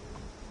legs.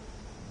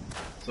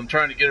 So I'm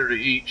trying to get her to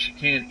eat. She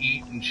can't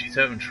eat and she's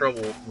having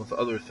trouble with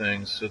other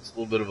things, so it's a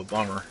little bit of a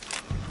bummer.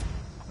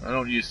 I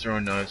don't use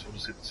throwing knives, we'll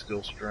just get the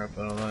skill strap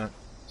out of that.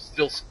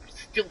 Still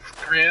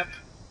scrap.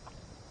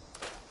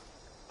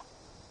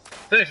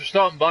 Thanks for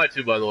stopping by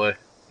too, by the way.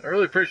 I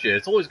really appreciate it.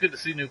 It's always good to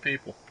see new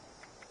people.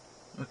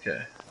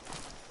 Okay.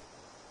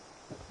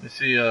 Let me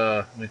see,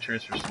 let me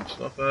transfer some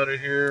stuff out of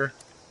here.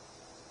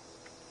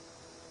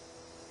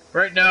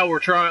 Right now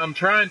I'm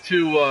trying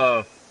to,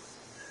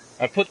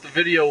 I put the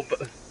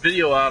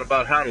video out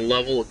about how to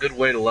level, a good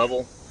way to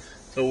level.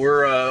 So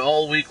we're,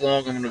 all week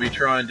long I'm going to be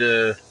trying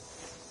to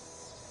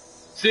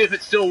see if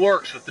it still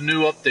works with the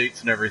new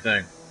updates and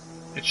everything.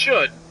 It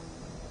should.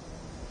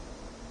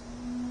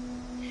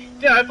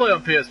 Yeah, I play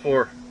on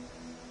PS4.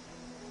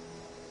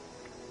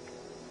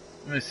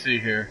 Let me see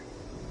here.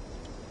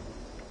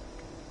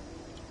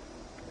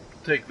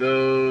 Take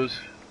those.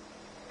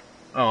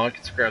 Oh, I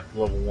can scrap the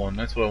level 1.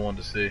 That's what I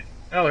wanted to see.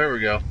 Oh, here we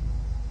go.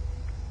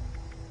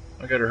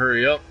 I gotta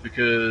hurry up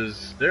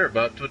because they're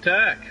about to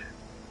attack.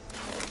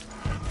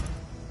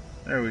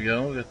 There we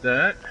go, got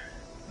that.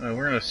 Alright,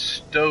 we're gonna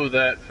stow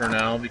that for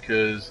now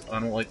because I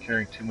don't like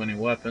carrying too many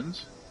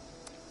weapons.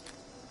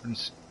 And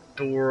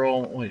store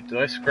all... Wait, did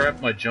I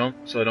scrap my junk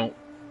so I don't...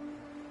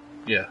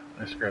 Yeah,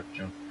 I scrapped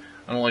junk.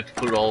 I don't like to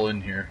put it all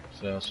in here.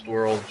 So,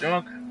 store all the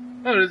junk.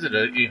 Oh, it is at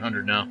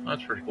 800 now.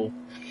 That's pretty cool.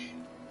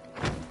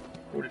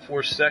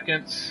 44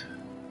 seconds.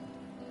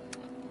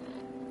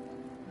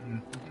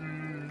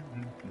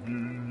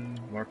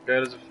 Mark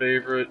that as a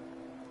favorite.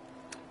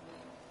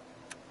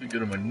 Let me go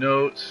to my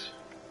notes.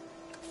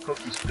 Cook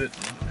and spit.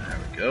 There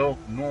we go.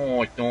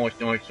 Nice.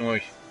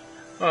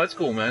 Oh, that's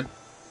cool, man.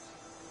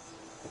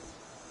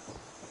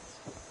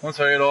 Once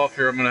I get off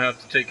here, I'm going to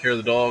have to take care of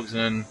the dogs, and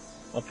then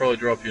I'll probably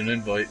drop you an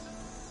invite.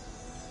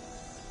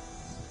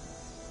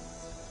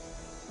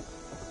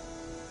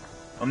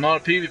 I'm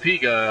not a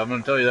PvP guy, I'm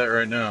going to tell you that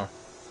right now.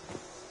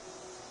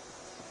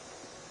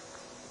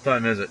 What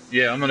time is it?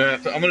 Yeah, I'm going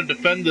to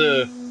defend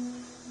the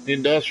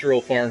industrial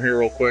farm here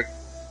real quick.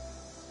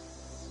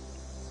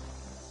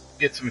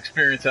 Get some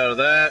experience out of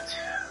that.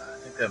 I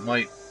think that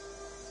might...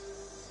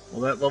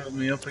 Will that level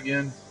me up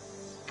again?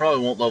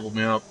 Probably won't level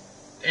me up.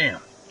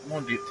 Damn, I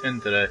wanted to get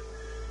 10 today.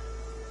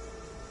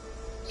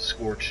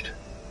 Scorched.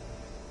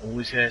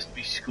 Always has to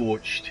be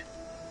scorched.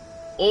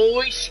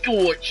 Always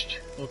scorched!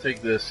 We'll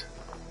take this.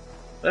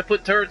 Did I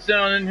put turrets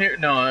down in here?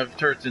 No, I have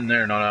turrets in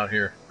there, not out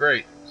here.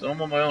 Great. So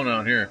I'm on my own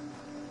out here.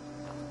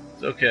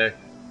 It's okay.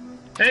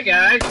 Hey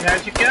guys,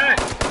 how's it going?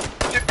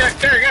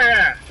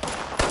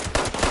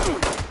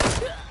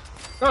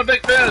 Not a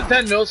big fan of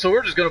 10 mil, so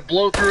we're just gonna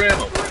blow through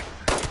ammo.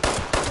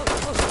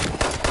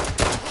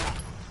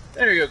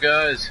 There you go,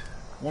 guys.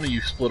 One of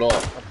you split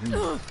off.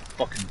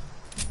 Fucking.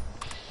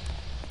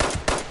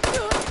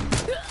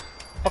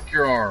 Fuck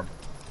your arm.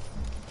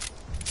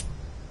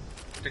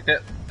 I think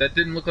that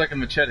didn't look like a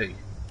machete.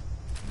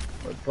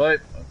 Lead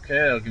pipe. Okay,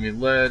 that'll give me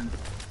lead.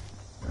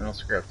 And I'll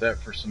scrap that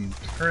for some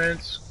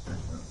prints.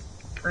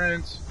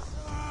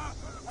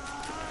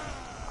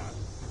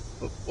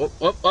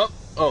 Up.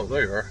 Oh,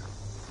 there you are.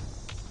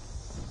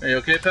 Are you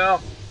okay,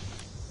 pal?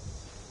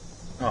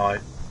 Oh, I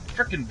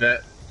frickin'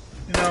 bet.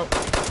 You know,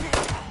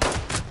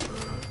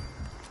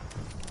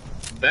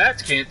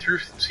 bats can't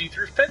see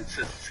through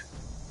fences.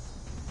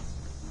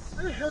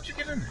 How the hell did you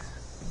get in there?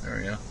 There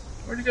we go.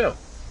 Where'd he go?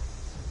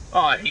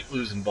 Oh, I hate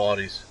losing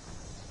bodies.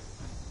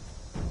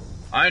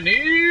 I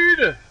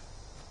need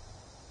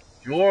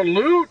your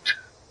loot.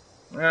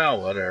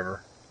 Well,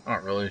 whatever.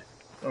 Not really.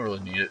 Don't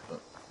really need it,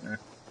 but eh.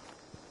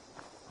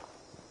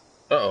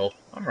 Uh-oh.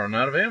 I'm running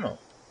out of ammo.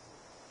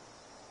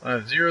 I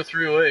have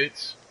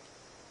 0308s.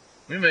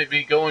 We may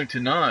be going to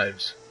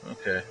knives.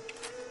 Okay.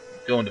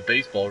 Going to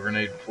baseball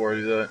grenade before I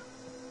do that.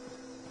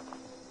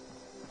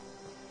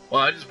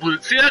 Well, I just blew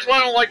it. See, that's why I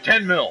don't like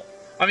 10 mil.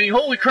 I mean,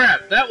 holy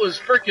crap, that was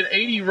freaking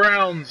 80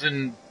 rounds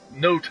in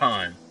no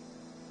time.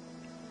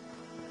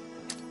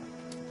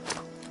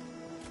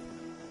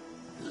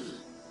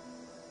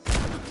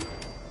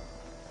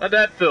 How'd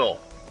that feel?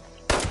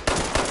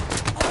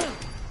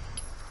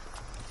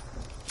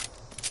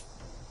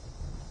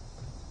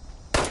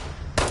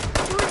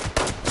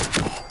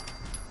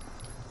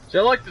 See,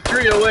 I like the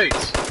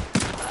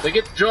 308s. They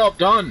get the job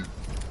done.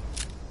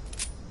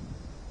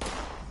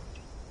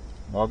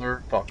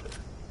 Motherfucker.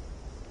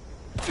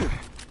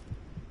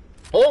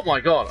 Oh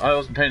my god, I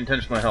wasn't paying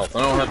attention to my health.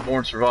 I don't have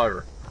Born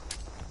Survivor.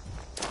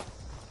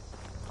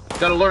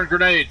 Gotta learn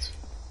grenades.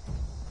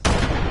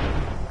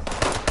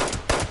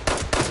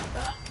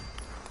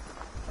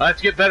 I have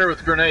to get better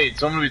with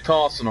grenades, so I'm gonna be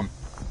tossing them.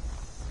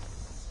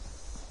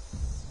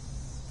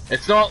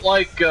 It's not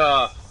like,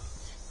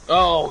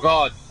 oh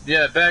god,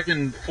 yeah, back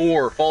in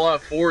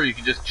Fallout 4, you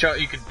could just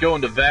you could go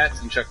into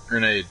vats and chuck a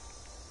grenade.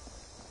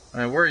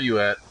 Alright, where are you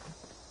at?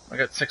 I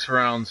got 6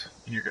 rounds,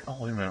 and you're oh,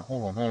 wait a minute,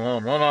 hold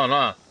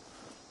on.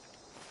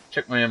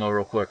 Check my ammo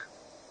real quick.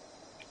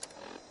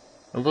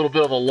 A little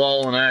bit of a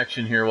lull in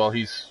action here while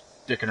he's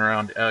sticking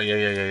around. Oh,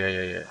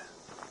 yeah.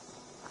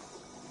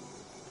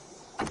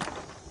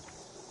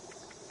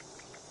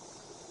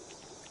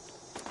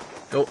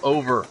 Go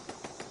over.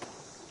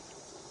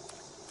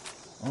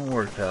 Don't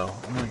worry, pal.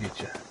 I'm gonna get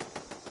you.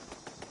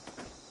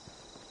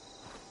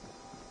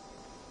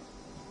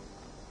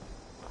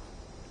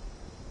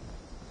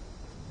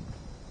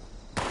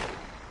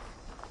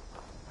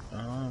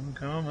 I'm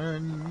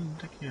coming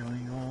to kill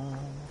you all.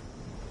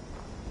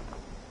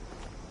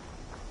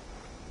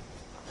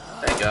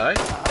 Hey, guy.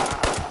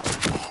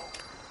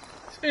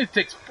 This man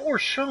takes 4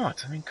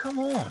 shots. I mean, come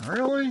on,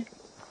 really?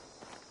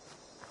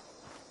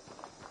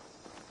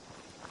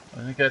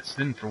 I think that's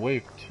in for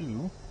wave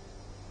 2.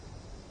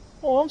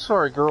 Oh, I'm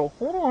sorry, girl.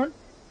 Hold on.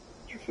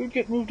 Did your food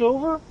get moved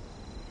over?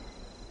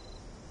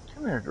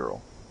 Come here,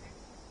 girl.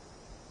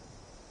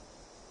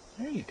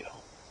 There you go.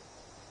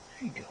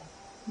 There you go.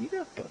 Eat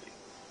up, buddy.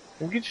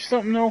 We'll get you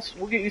something else.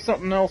 We'll get you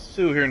something else,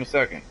 too, here in a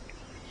second.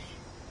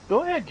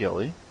 Go ahead,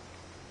 Gilly.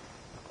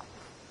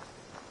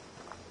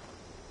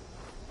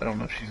 I don't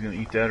know if she's going to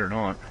eat that or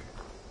not.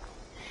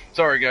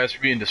 Sorry, guys,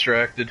 for being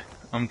distracted.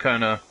 I'm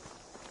kind of...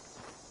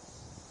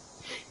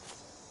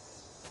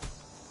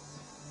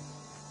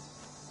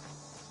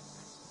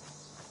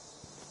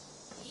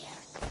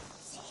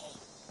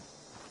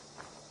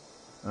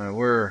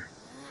 Where?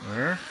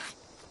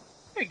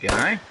 Hey,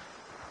 guy.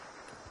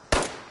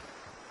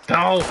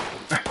 No!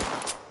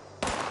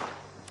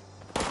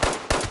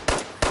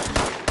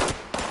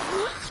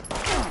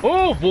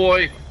 Oh,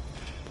 boy!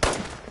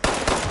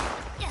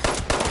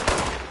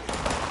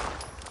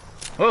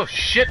 Oh,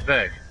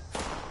 shitbag!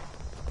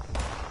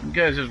 You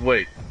guys just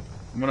wait.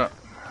 I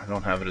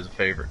don't have it as a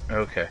favorite.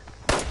 Okay.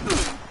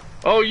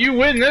 Oh, you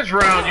win this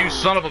round, you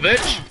son of a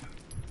bitch!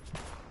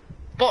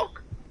 Fuck!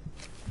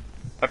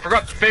 I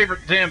forgot the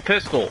favorite damn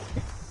pistol.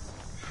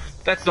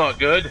 That's not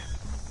good.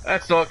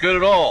 That's not good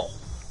at all.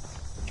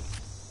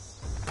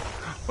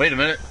 Wait a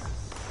minute.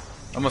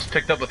 I must have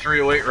picked up a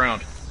 308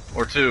 round.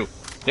 Or 2.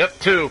 Yep,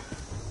 2.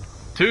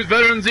 2's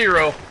better than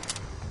 0.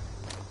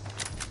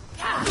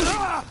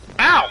 Ow!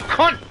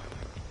 Cunt!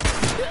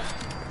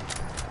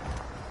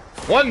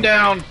 1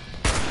 down.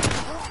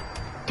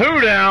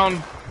 2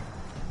 down.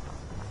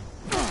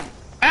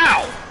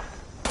 Ow!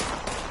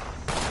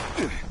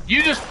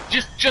 You just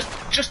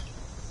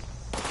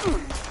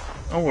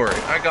don't worry.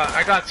 I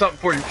got something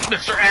for you,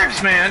 Mr.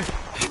 Axeman.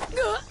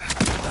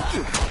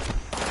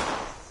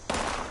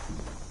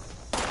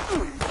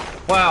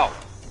 Wow.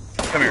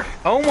 Come here.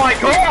 Oh my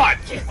god!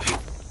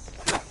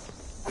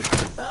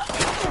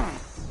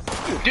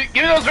 Give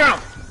me those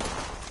rounds!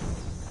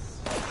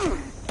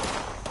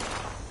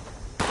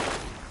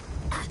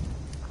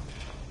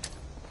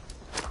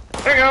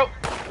 There you go.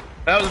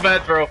 That was a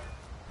bad throw.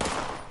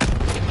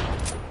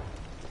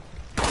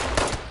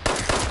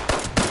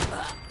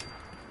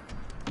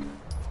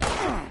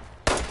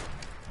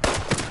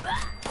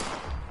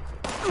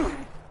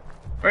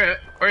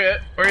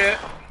 Where you at?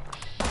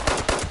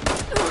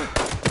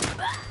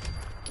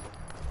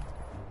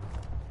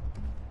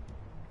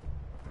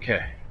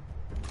 Okay.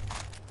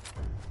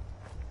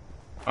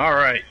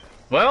 Alright.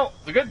 Well,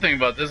 the good thing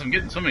about this, I'm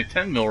getting so many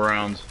 10 mil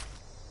rounds.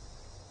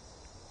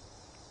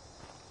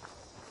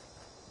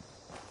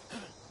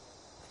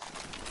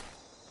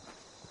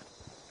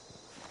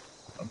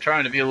 I'm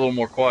trying to be a little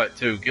more quiet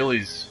too.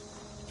 Gilly's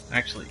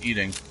actually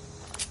eating.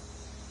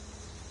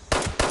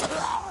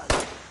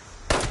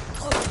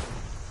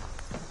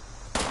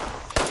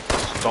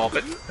 Stop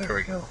it. There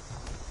we go.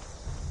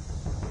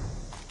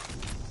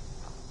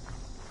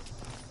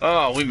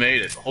 Oh, we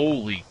made it.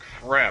 Holy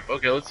crap.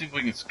 Okay, let's see if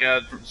we can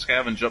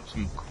scavenge up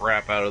some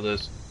crap out of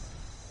this.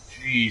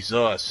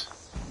 Jesus.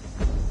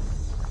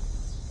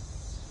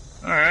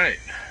 Alright.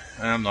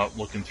 I'm not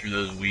looking through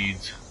those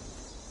weeds.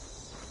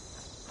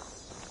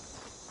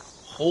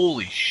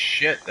 Holy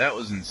shit, that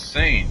was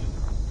insane.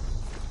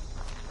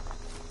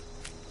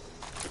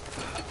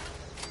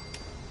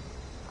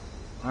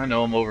 I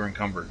know I'm over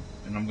encumbered,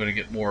 and I'm gonna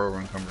get more over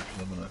encumbered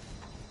because I'm gonna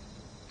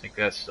take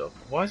that stuff.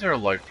 Why is there a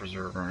life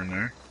preserver in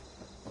there?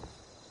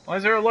 Why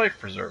is there a life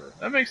preserver?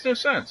 That makes no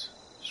sense.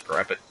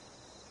 Scrap it.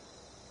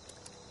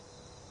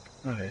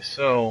 Okay,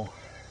 so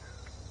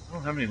I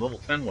don't have any level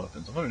 10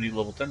 weapons. I'm gonna need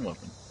level 10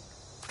 weapon.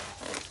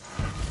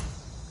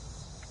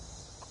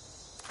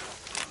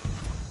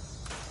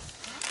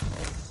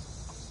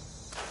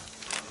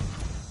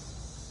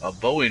 A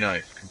Bowie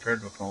knife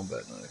compared to a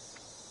combat knife.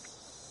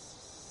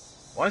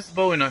 Why is the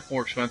Bowie knife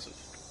more expensive?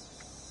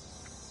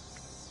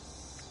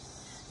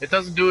 It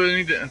doesn't do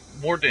any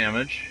more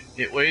damage.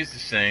 It weighs the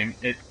same.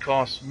 It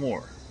costs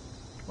more.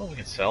 Well, we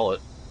can sell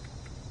it.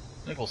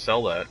 I think we'll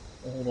sell that.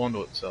 We'll hold on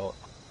to it and sell it.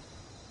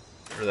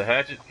 Get rid of the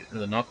hatchet, get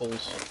rid of the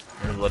knuckles,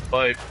 get rid of the lead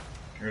pipe,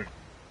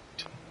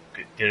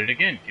 get it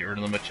again. Get rid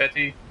of the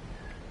machete, get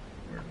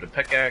rid of the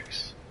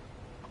pickaxe,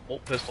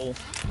 bolt pistol,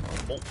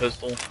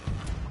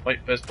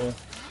 white pistol.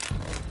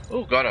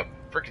 Oh, got a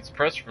frickin'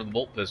 suppressor for the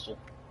bolt pistol.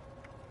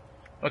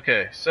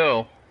 Okay,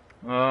 so,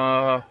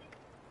 we'll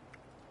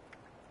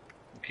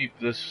keep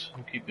this,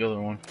 we'll keep the other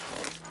one.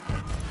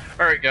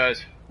 Alright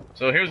guys,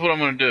 so here's what I'm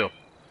going to do.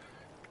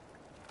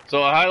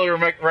 So I highly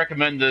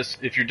recommend this,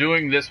 if you're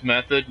doing this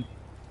method,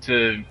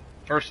 to,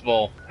 first of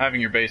all, having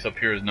your base up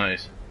here is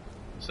nice.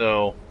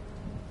 So,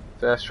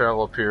 fast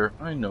travel up here.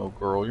 I know,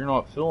 girl, you're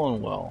not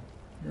feeling well.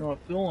 You're not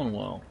feeling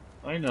well.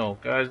 I know,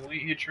 guys, we'll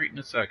eat you a treat in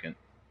a second.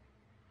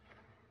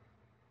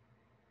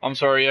 I'm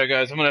sorry, yeah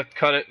guys, I'm going to have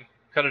to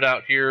cut it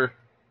out here.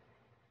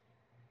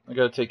 I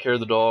gotta take care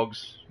of the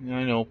dogs. Yeah,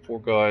 I know, poor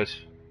guys.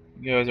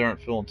 You guys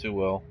aren't feeling too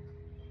well.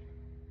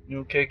 You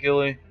okay,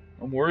 Gilly?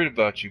 I'm worried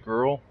about you,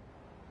 girl.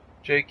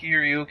 Jakey,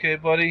 are you okay,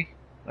 buddy?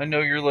 I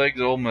know your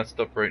leg's all messed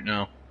up right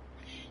now.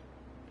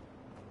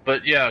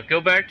 But yeah,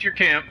 go back to your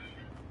camp.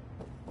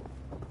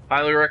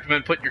 Highly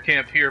recommend putting your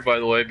camp here, by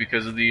the way,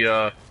 because of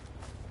the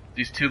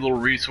these two little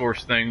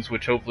resource things,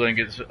 which hopefully I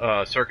can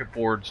get circuit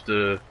boards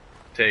to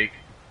take.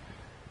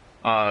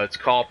 It's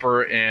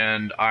copper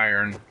and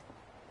iron.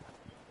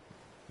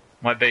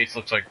 My base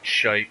looks like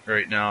shite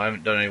right now. I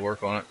haven't done any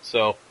work on it,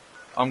 so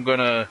I'm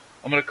gonna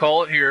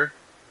call it here.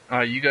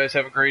 You guys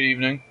have a great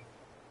evening.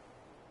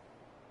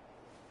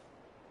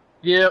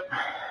 Yep.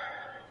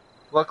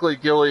 Luckily,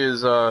 Gilly is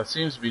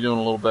seems to be doing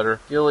a little better.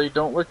 Gilly,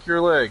 don't lick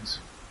your legs.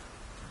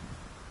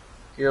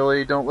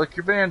 Gilly, don't lick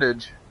your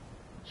bandage.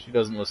 She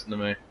doesn't listen to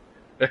me.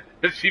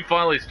 She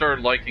finally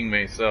started liking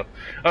me. So,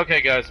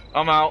 okay, guys,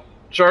 I'm out.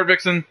 Shard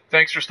Vixen,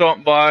 thanks for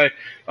stopping by.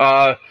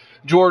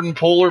 Jordan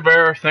Polar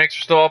Bear, thanks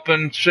for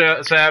stopping.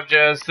 Sav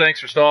Jazz,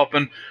 thanks for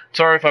stopping.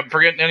 Sorry if I'm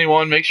forgetting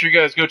anyone. Make sure you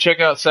guys go check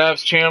out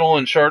Sav's channel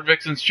and Shard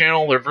Vixen's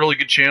channel. They're really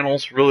good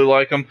channels. Really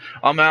like them.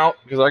 I'm out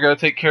because I gotta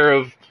take care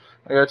of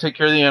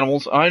the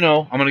animals. I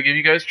know. I'm gonna give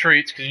you guys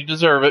treats because you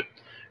deserve it.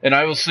 And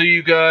I will see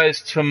you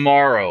guys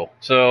tomorrow.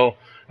 So,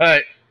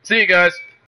 alright. See you guys.